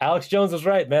Alex Jones was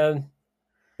right, man.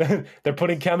 They're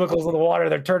putting chemicals in the water.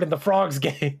 They're turning the frogs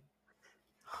gay.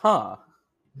 Huh.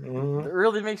 Mm-hmm. It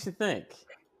really makes you think.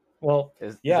 Well,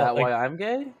 is that like, why I'm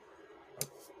gay?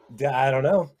 I don't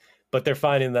know, but they're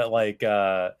finding that like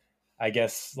I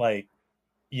guess like,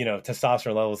 you know,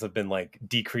 testosterone levels have been like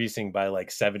decreasing by like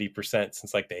 70%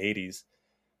 since like the 80s.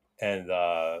 And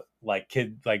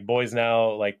like boys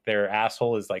now, like their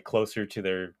asshole is like closer to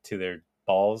their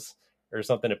balls or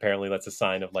something. Apparently that's a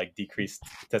sign of like decreased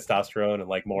testosterone and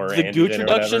like more the gooch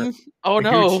reduction. Oh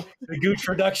no, the gooch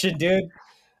reduction, dude.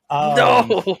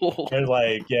 No. And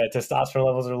like, yeah, testosterone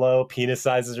levels are low, penis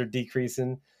sizes are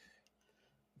decreasing.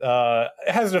 It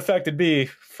hasn't affected me,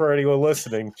 for anyone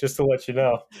listening, just to let you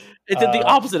know. It did the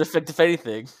opposite effect, if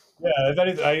anything. Yeah, if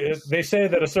anything, they say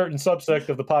that a certain subsect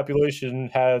of the population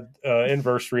had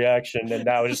inverse reaction, and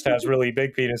now it just has really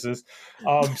big penises.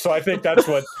 So I think that's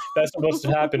what must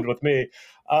have happened with me.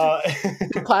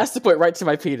 Plastic went right to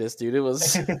my penis, dude. It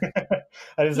was.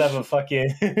 I just have a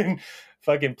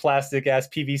fucking plastic ass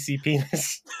PVC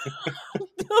penis.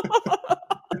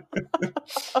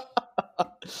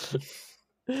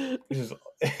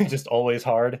 just always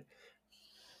hard.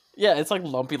 Yeah, it's like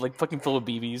lumpy, like fucking full of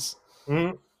BBs.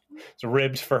 Mm-hmm. It's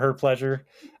ribbed for her pleasure.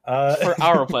 For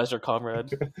our pleasure,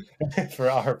 comrade. For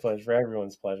our pleasure, for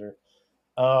everyone's pleasure.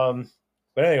 But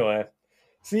anyway,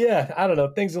 So yeah, I don't know.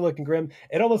 Things are looking grim.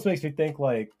 It almost makes me think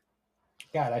like,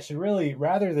 God, I should really,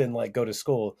 rather than like go to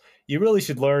school, you really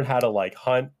should learn how to like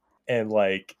hunt and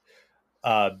like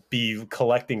be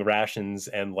collecting rations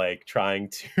and like trying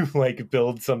to like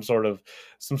build some sort of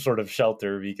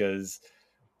shelter because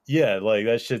yeah, like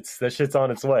that shit's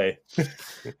on its way.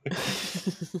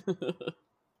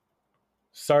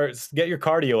 Start get your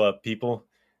cardio up, people.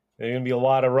 There's gonna be a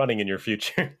lot of running in your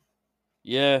future.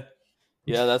 Yeah,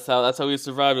 yeah, that's how we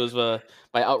survived, was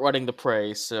by outrunning the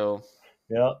prey. So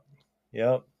Yep,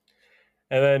 yep.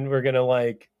 And then we're gonna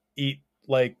like eat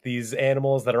like these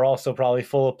animals that are also probably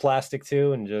full of plastic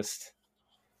too, and just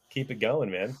keep it going,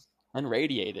 man. and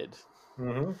radiated.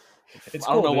 Hmm. It's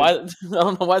I don't cool, know dude. why. I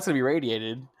don't know why it's gonna be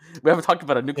radiated. We haven't talked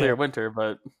about a Yeah, nuclear winter,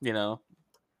 but you know,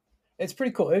 it's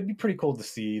pretty cool. It'd be pretty cool to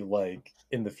see like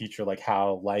in the future, like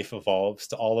how life evolves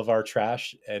to all of our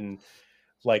trash and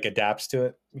like adapts to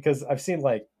it. Because I've seen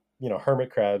like hermit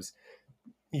crabs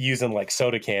using like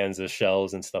soda cans as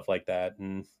shells and stuff like that,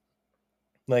 and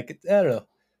like I don't know,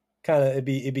 kind of it'd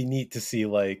be neat to see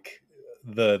like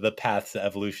the paths that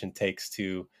evolution takes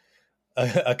to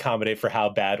accommodate for how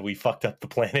bad we fucked up the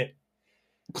planet.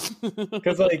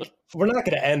 Because like we're not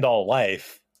going to end all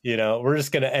life, we're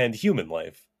just going to end human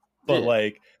life. But yeah,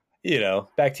 like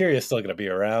bacteria is still going to be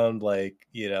around. Like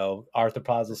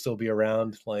arthropods will still be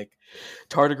around. Like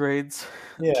tardigrades,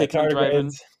 yeah, kicking and driving.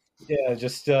 tardigrades. Yeah,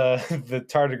 just the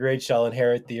tardigrade shall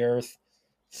inherit the earth.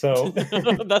 So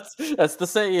That's the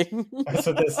saying. that's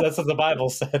what the Bible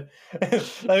said.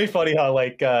 That'd be funny how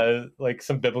like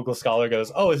some biblical scholar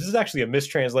goes, "Oh, this is actually a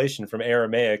mistranslation from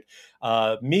Aramaic.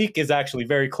 Meek is actually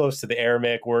very close to the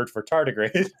Aramaic word for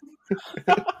tardigrade.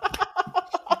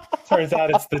 Turns out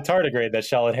it's the tardigrade that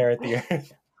shall inherit the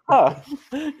earth." Huh.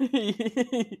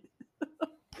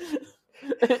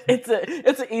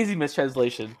 It's an easy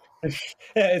mistranslation.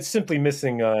 Yeah, it's simply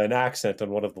missing an accent on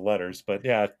one of the letters. But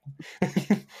yeah,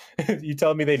 you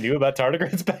telling me they knew about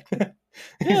tardigrades back then?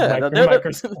 These Yeah,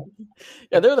 microscope.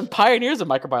 they're the pioneers of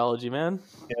microbiology, man.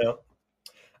 You know,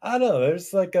 I don't know.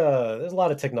 There's a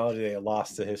lot of technology that get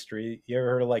lost to history. You ever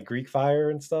heard of like Greek fire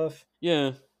and stuff?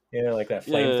 Yeah, Like that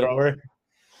yeah, flamethrower.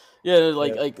 yeah. Yeah,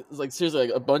 Like seriously,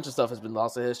 like a bunch of stuff has been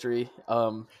lost to history.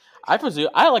 I presume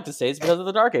I like to say it's because of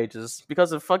the Dark Ages,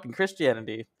 because of fucking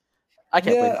Christianity. I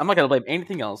can't blame. yeah, I'm not gonna blame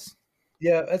anything else.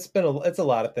 yeah. It's a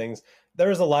lot of things. There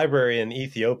was a library in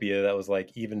Ethiopia that was like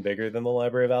even bigger than the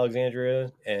Library of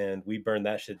Alexandria, and we burned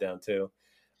that shit down too.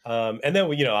 And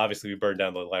then obviously we burned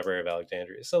down the Library of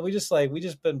Alexandria. So we just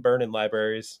been burning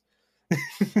libraries.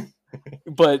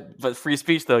 But free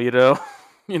speech, though, you know,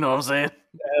 you know what I'm saying.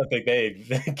 I don't think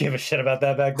they give a shit about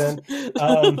that back then.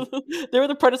 They were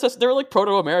the predecessors. They were like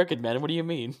proto-American men. What do you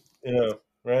mean?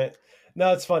 Right?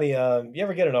 No, it's funny. You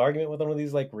ever get an argument with one of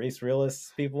these like race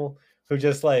realist people who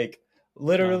just like No.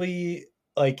 literally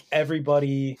like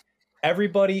everybody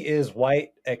is white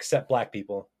except black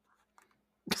people.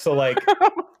 So like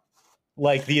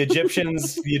the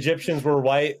Egyptians were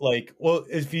white. Like, well,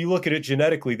 if you look at it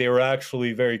genetically, they were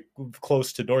actually very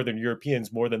close to Northern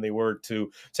Europeans more than they were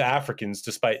to Africans,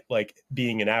 despite like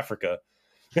being in Africa.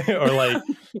 Or like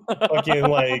fucking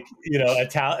like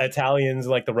Italians,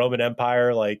 like the Roman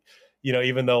Empire, like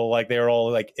even though like they were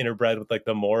all like interbred with like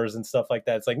the Moors and stuff like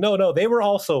that, it's like no, they were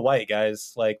also white,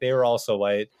 guys. Like they were also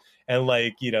white. And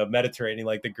like Mediterranean,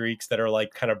 like the Greeks that are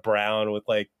like kind of brown with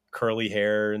like curly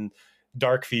hair and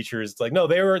dark features, it's like no,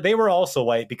 they were also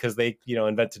white because they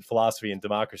invented philosophy and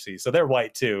democracy, so they're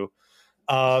white too.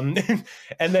 um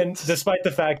and then despite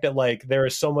the fact that like there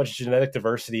is so much genetic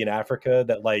diversity in Africa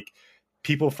that like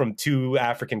people from two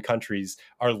African countries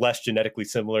are less genetically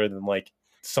similar than like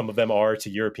some of them are to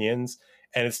Europeans,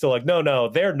 and it's still like no,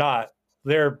 they're not.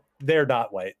 They're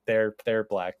not white. They're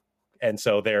black, and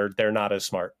so they're not as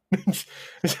smart.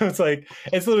 So it's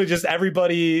literally just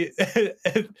everybody,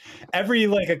 every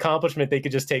like accomplishment they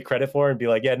could just take credit for and be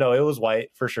like, yeah, no, it was white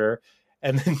for sure,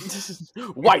 and then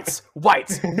Whites,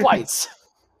 whites, whites.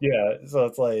 yeah, so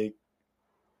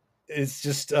it's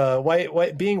just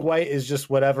white being white is just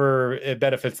whatever it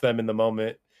benefits them in the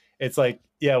moment. It's like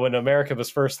yeah, when America was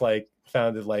first like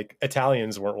founded, like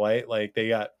Italians weren't white, like they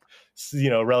got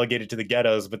relegated to the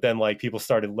ghettos, but then like people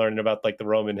started learning about like the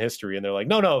Roman history and they're like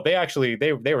no, they actually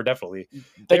they were definitely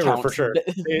They they were for count. sure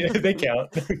they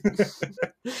count.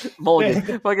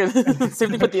 Mulligan. Fucking same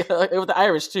thing with the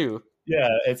Irish too. Yeah,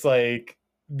 it's like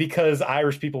because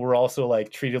Irish people were also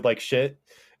like treated like shit.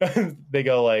 They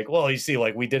go like, well, you see,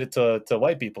 like we did it to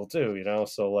white people too,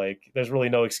 so like there's really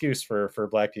no excuse for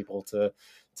black people to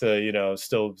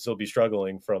still be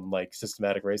struggling from like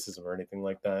systematic racism or anything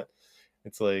like that.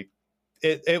 It's like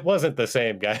it wasn't the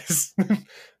same, guys.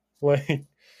 Like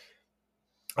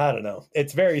I don't know.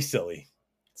 It's very silly.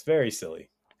 It's very silly.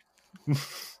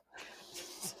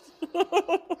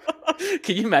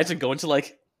 Can you imagine going to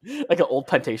like an old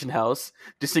plantation house,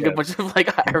 just seeing a bunch of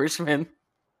like Irishmen?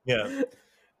 Yeah.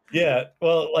 Yeah.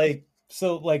 Well, like,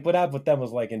 so like what happened with them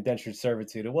was like indentured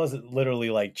servitude. It wasn't literally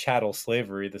like chattel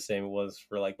slavery the same it was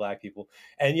for like black people.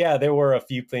 And yeah, there were a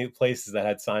few places that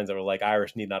had signs that were like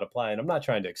Irish need not apply. And I'm not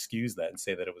trying to excuse that and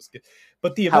say that it was good,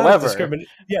 but the amount of discrimination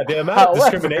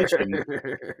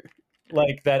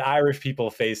like that Irish people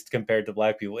faced compared to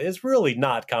black people is really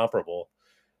not comparable.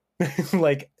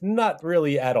 Like not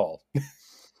really at all.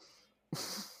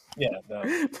 Yeah, no.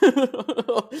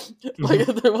 Like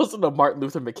there wasn't a Martin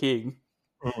Luther McKing.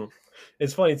 Mm-hmm.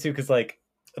 It's funny too because like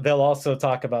they'll also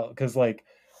talk about because like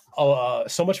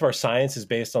so much of our science is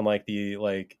based on like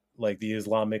the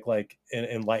Islamic like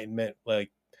enlightenment,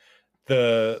 like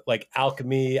the like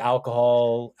alchemy,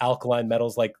 alcohol, alkaline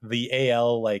metals, like the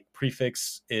Al like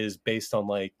prefix is based on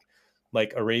like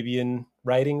Arabian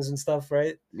writings and stuff,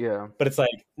 right? Yeah. But it's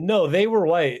like no, they were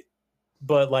white,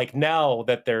 but like now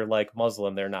that they're like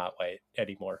Muslim, they're not white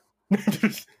anymore.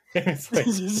 It's like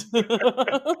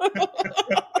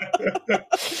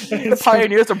the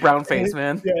pioneers of brown face,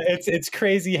 man. Yeah, it's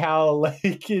crazy how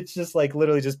like it's just like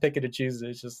literally just pick it and choose it.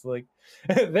 It's just like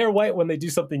they're white when they do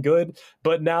something good,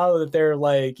 but now that they're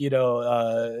like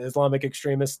Islamic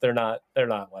extremists, they're not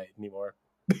white anymore.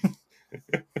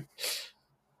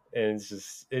 And it's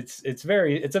just it's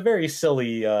a very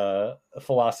silly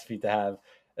philosophy to have,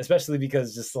 especially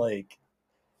because just like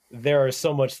there are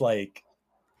so much like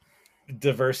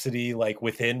diversity like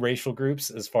within racial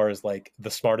groups as far as like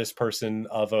the smartest person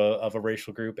of a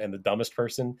racial group and the dumbest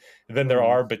person than there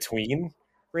are between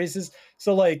races.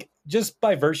 So like just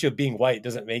by virtue of being white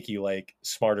doesn't make you like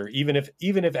smarter, even if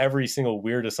every single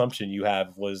weird assumption you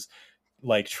have was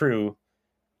like true.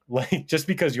 Like just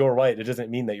because you're white it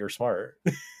doesn't mean that you're smart.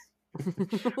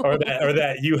 or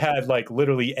that you had like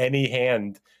literally any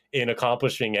hand in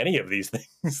accomplishing any of these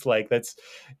things. Like that's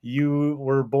you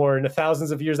were born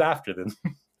thousands of years after them.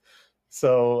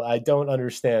 So I don't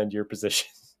understand your position.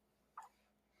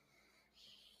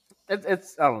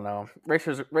 It's I don't know. Race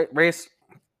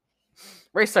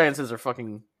sciences are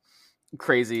fucking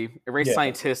crazy. Race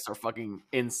scientists are fucking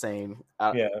insane.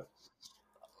 I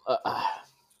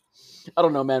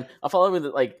don't know, man. I'm following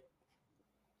like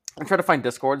I'm trying to find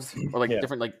discords or like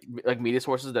different like media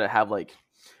sources that have like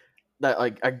that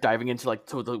like are diving into like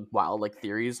to the wild like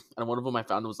theories, and one of them I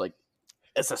found was like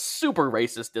it's a super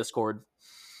racist Discord,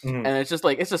 and it's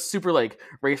just super like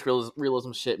race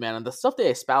realism shit, man. And the stuff they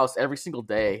espouse every single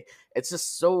day, it's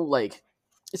just so like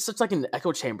it's such like an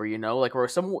echo chamber, you know, like where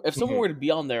if someone were to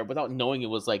be on there without knowing it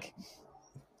was like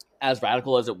as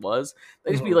radical as it was,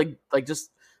 they just be like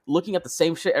just looking at the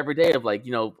same shit every day of like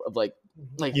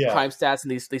crime stats and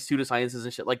these pseudosciences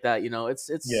and shit like that. You know, it's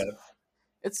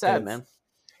sad, man.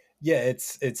 Yeah,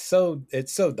 it's so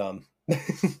dumb.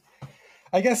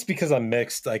 I guess because I'm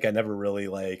mixed, like I never really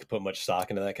like put much stock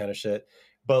into that kind of shit.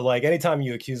 But like anytime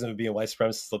you accuse them of being white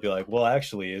supremacists, they'll be like, "Well,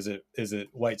 actually, is it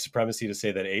white supremacy to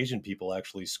say that Asian people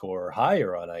actually score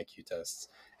higher on IQ tests?"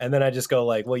 And then I just go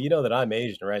like, "Well, you know that I'm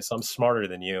Asian, right? So I'm smarter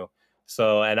than you."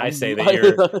 So, and I say that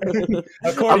you're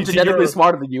I'm genetically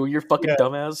smarter than you, and you're fucking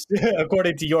dumbass.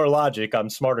 According to your logic, I'm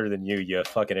smarter than you, you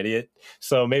fucking idiot.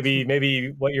 So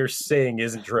maybe what you're saying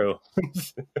isn't true.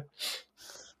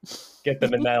 Get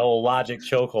them in that old logic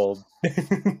chokehold.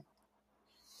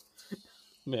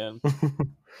 Man.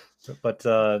 But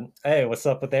hey, what's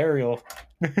up with Ariel?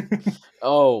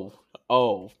 Oh,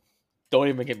 don't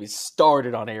even get me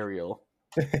started on Ariel.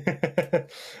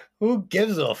 Who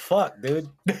gives a fuck, dude?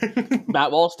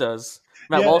 Matt Walsh does.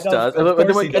 And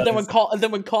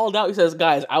then when called out, he says,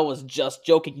 "Guys, I was just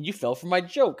joking. You fell for my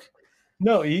joke."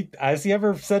 No, has he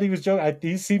ever said he was joking?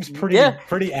 He seems pretty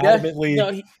adamantly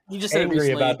No, he just said angry it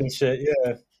recently about this shit.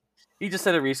 Yeah, he just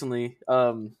said it recently,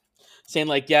 saying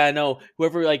like, "Yeah, no,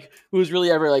 whoever like who's really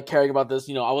ever like caring about this,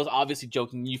 you know, I was obviously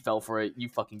joking. You fell for it. You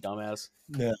fucking dumbass."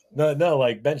 Yeah, no,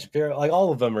 like Ben Shapiro, like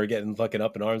all of them are getting fucking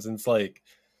up in arms, and it's like,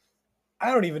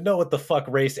 I don't even know what the fuck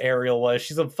race Ariel was.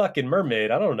 She's a fucking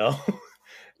mermaid. I don't know.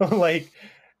 Like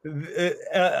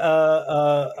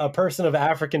a person of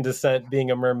African descent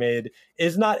being a mermaid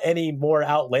is not any more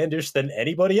outlandish than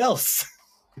anybody else.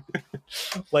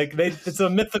 Like it's a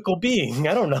mythical being.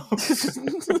 I don't know. It's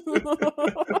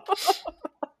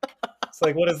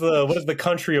like what is the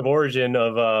country of origin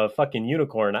of a fucking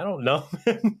unicorn? I don't know.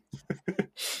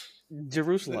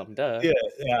 Jerusalem, duh.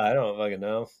 Yeah, I don't fucking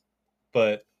know.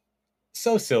 But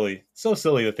so silly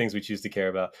the things we choose to care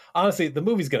about. Honestly, the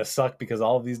movie's gonna suck because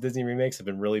all of these Disney remakes have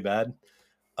been really bad.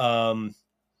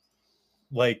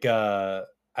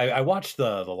 I watched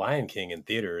the Lion King in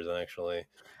theaters actually,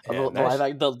 Oh, and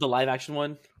that the live action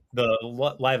one.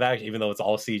 live action, even though it's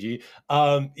all CG.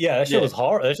 Yeah, that shit Yeah. was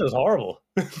horrible. That shit was horrible.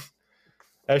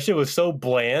 That shit was so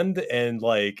bland and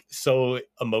like so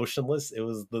emotionless. It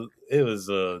was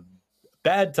a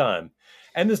bad time.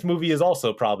 And this movie is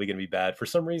also probably going to be bad for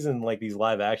some reason. Like these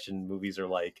live action movies are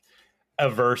like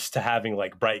averse to having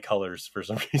like bright colors for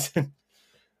some reason.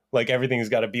 Like everything's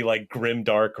got to be like grim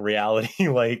dark reality,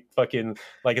 like fucking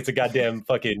like it's a goddamn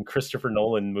fucking Christopher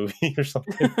Nolan movie or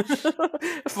something.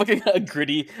 Fucking a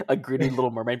gritty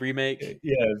Little Mermaid remake.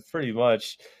 Yeah, pretty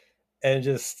much. And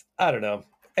just I don't know.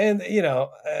 And you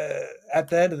know, at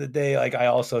the end of the day, like I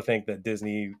also think that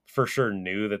Disney for sure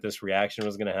knew that this reaction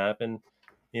was going to happen.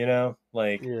 You know,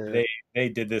 like Yeah. they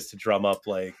did this to drum up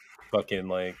like fucking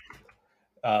like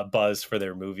buzz for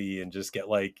their movie and just get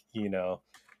like you know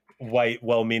white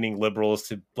well-meaning liberals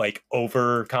to like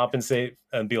overcompensate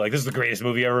and be like, "This is the greatest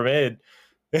movie ever made,"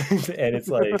 and it's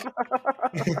like.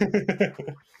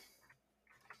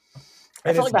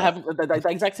 I feel like that happened. The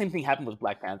exact same thing happened with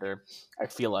Black Panther. I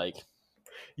feel like.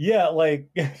 Yeah, like,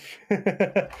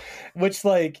 which,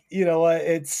 like, you know what?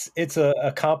 It's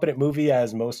a competent movie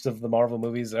as most of the Marvel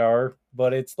movies are,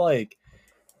 but it's like,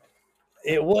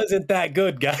 it wasn't that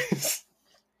good, guys.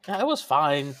 Yeah, it was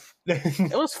fine.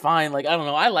 It was fine. Like I don't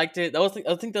know. I liked it. I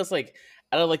think that's like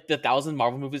out of like the 1,000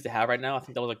 Marvel movies they have right now. I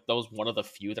think that was one of the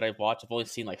few that I've watched. I've only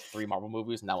seen like 3 Marvel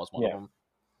movies, and that was one of them.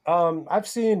 I've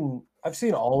seen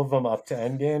all of them up to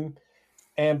Endgame,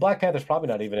 and Black Panther's probably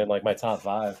not even in like my top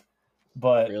 5.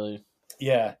 But Really?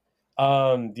 yeah,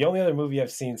 the only other movie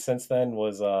I've seen since then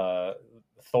was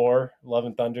Thor: Love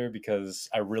and Thunder because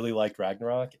I really liked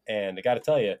Ragnarok, and I got to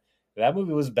tell you, that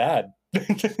movie was bad.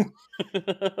 Ragnarok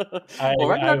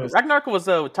was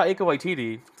Taika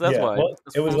Waititi, so that's why. Well,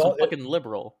 it was all, fucking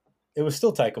liberal. It was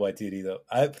still Taika Waititi though.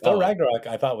 Thor Ragnarok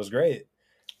I thought was great,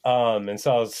 and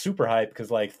so I was super hyped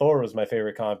because like Thor was my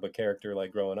favorite comic book character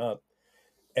like growing up.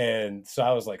 And so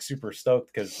I was like super stoked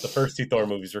because the first 2 Thor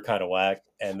movies were kind of whack,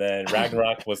 and then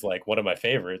Ragnarok was like one of my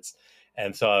favorites,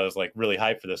 and so I was like really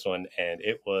hyped for this one, and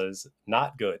it was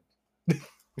not good.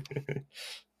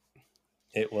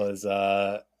 It was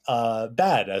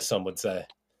bad, as some would say.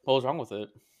 What was wrong with it?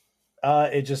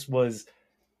 It just was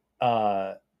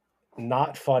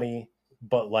not funny,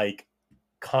 but like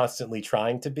constantly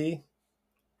trying to be,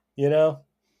 you know?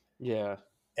 Yeah.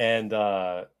 And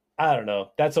I don't know.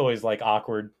 That's always like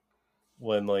awkward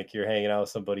when like you're hanging out with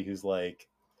somebody who's like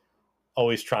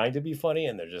always trying to be funny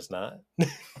and they're just not.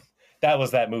 That was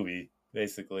that movie,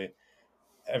 basically.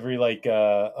 Every like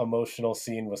emotional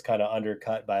scene was kind of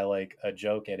undercut by like a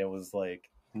joke, and it was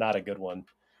like not a good one.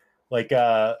 Like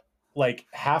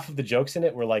half of the jokes in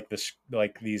it were like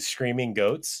these screaming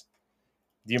goats.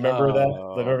 Do you remember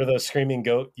that? Remember those screaming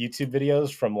goat YouTube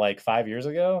videos from like 5 years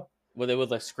ago? Where they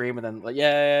would like scream and then like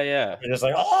yeah. They're just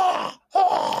like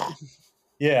ah!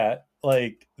 Yeah,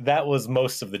 like that was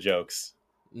most of the jokes.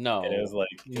 No, and it was like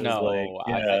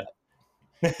yeah.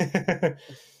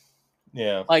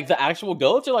 Yeah, like the actual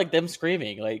goats or like them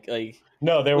screaming like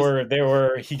no, they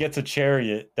were he gets a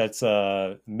chariot that's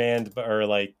manned or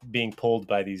like being pulled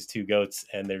by these 2 goats,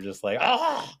 and they're just like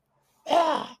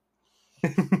ah.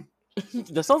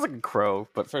 That sounds like a crow,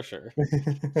 but for sure.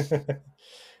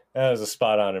 That was a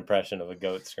spot-on impression of a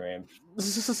goat scream.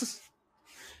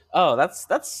 Oh, that's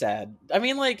sad. I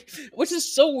mean, like, which is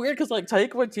so weird because like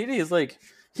Taika Waititi is like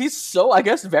he's so I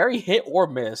guess very hit or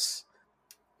miss.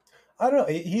 I don't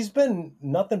know. He's been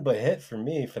nothing but hit for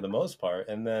me for the most part,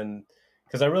 and then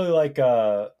because I really like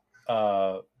was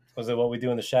it What We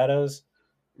Do in the Shadows?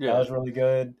 Yeah, that was really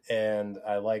good, and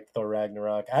I liked Thor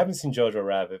Ragnarok. I haven't seen Jojo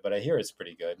Rabbit, but I hear it's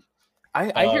pretty good.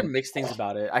 I hear mixed things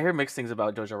about it. I hear mixed things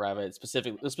about Jojo Rabbit,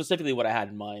 specifically what I had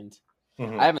in mind.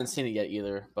 Mm-hmm. I haven't seen it yet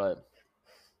either, but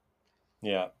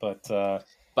yeah, but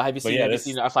have you seen Have you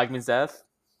seen A Flag Means Death?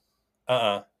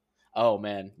 Oh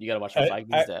man, you gotta watch A Flag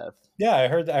Means Death. Yeah, I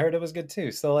heard it was good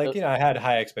too. So like I had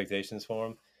high expectations for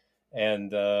him,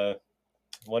 and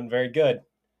wasn't very good.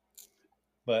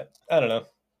 But I don't know.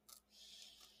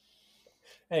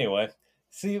 Anyway.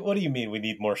 See, what do you mean we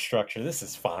need more structure? This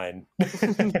is fine.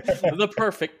 The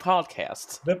perfect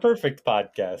podcast. The perfect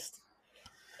podcast.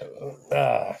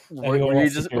 We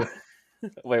just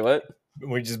wait. What?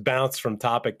 We just bounce from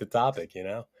topic to topic, you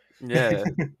know. Yeah.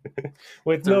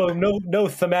 With no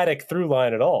thematic through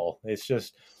line at all. It's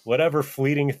just whatever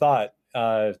fleeting thought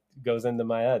goes into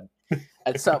my head.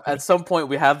 At some point,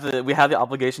 we have the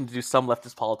obligation to do some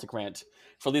leftist politic rant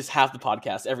for at least half the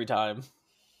podcast every time.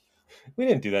 We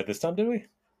didn't do that this time, did we?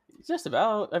 Just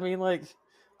about. I mean,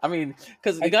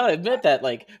 because you gotta admit that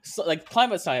like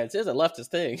climate science is a leftist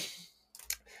thing.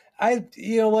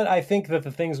 you know what? I think that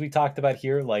the things we talked about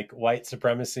here, like white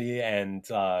supremacy and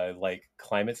like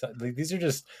climate, like, these are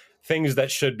just things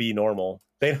that should be normal.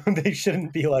 They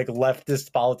shouldn't be like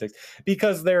leftist politics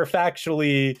because they're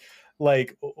factually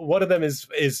like one of them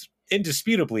is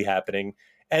indisputably happening,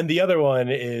 and the other one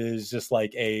is just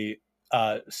like a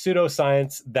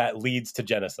pseudoscience that leads to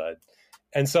genocide.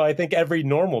 And so I think every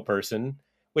normal person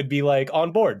would be like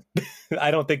on board.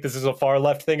 I don't think this is a far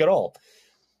left thing at all.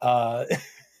 Uh,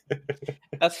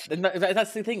 that's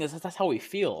the thing, is that's how we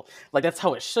feel. Like that's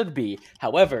how it should be.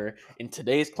 However, in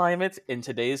today's climate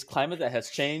that has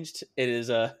changed, it is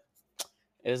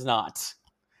not.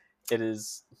 It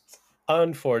is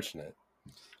unfortunate.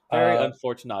 Very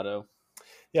unfortunato.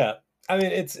 Yeah. I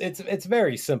mean it's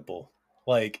very simple.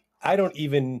 Like you don't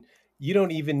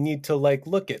even need to like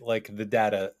look at like the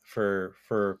data for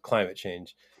climate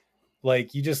change.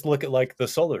 Like you just look at like the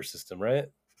solar system, right?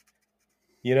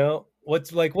 You know, what's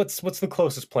the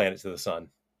closest planet to the sun?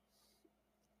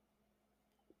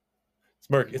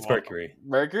 It's Mercury.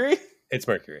 Mercury? It's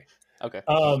Mercury. Okay.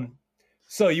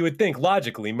 So you would think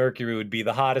logically Mercury would be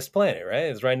the hottest planet, right?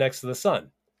 It's right next to the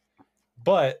sun.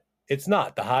 But it's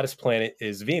not. The hottest planet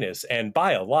is Venus, and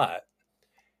by a lot.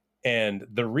 And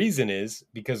the reason is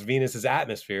because Venus's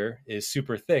atmosphere is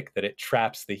super thick that it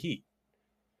traps the heat.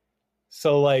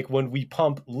 So like when we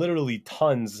pump literally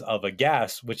tons of a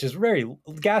gas,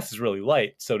 gas is really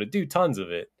light. So to do tons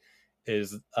of it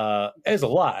is a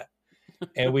lot.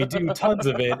 And we do tons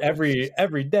of it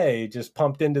every day, just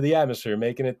pumped into the atmosphere,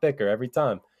 making it thicker every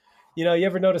time. You know, you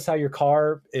ever notice how your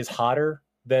car is hotter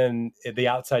than the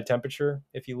outside temperature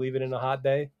if you leave it in a hot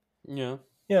day? Yeah.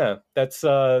 Yeah, that's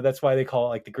why they call it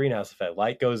like the greenhouse effect.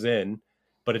 Light goes in,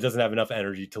 but it doesn't have enough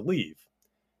energy to leave.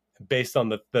 Based on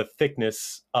the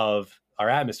thickness of our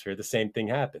atmosphere, the same thing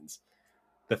happens.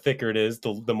 The thicker it is,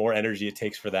 the more energy it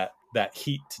takes for that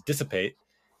heat to dissipate,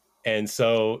 and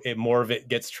so more of it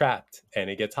gets trapped and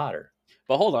it gets hotter.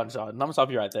 But hold on, John. I'm gonna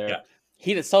stop you right there. Yeah.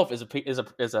 Heat itself is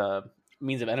a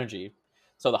means of energy.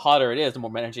 So the hotter it is, the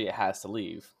more energy it has to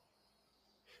leave.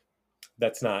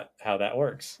 That's not how that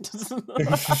works.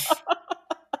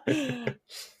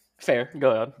 Fair.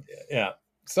 Go on. Yeah.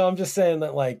 So I'm just saying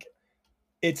that like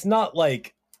it's not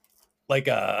like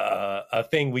a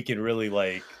thing we could really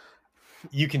like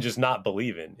you can just not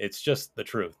believe in. It's just the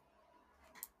truth.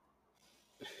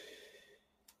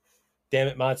 Damn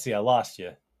it, Matzi, I lost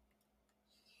you.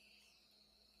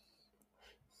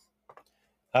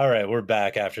 All right, we're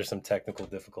back after some technical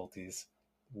difficulties.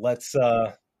 Let's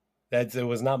it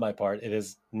was not my part. It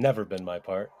has never been my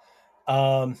part.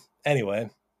 Anyway,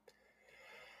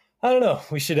 I don't know.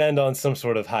 We should end on some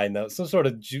sort of high note, some sort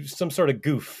of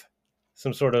goof,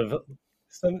 some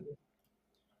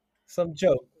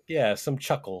joke. Yeah, some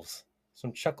chuckles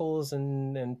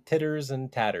and titters and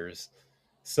tatters.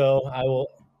 So I will.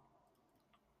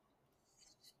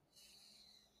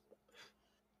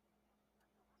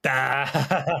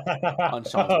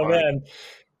 Oh man,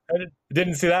 I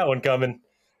didn't see that one coming.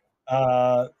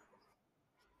 Yeah.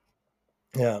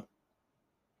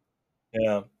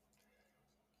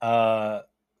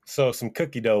 So some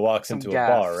cookie dough walks into a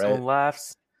bar, right? Someone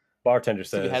laughs. Bartender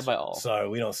says, "Sorry,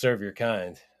 we don't serve your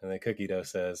kind." And the cookie dough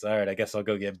says, "All right, I guess I'll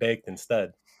go get baked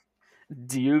instead."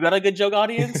 Do you got a good joke,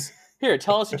 audience? Here,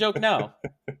 tell us a joke now.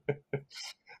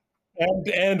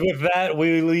 And with that,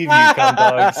 we leave you, cum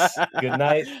dogs. Good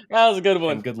night. That was a good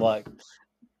one. And good luck.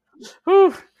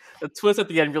 Whew. The twist at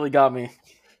the end really got me.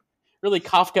 Really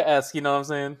Kafka-esque, you know what I'm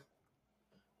saying?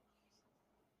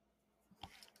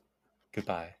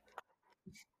 Goodbye.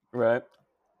 Right.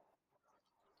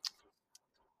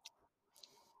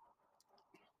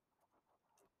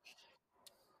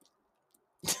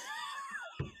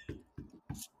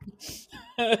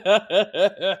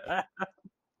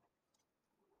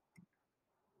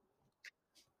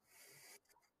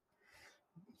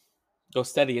 Go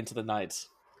steady into the night.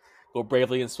 Go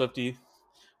bravely and swiftly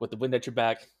with the wind at your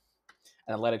back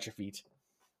and the light at your feet.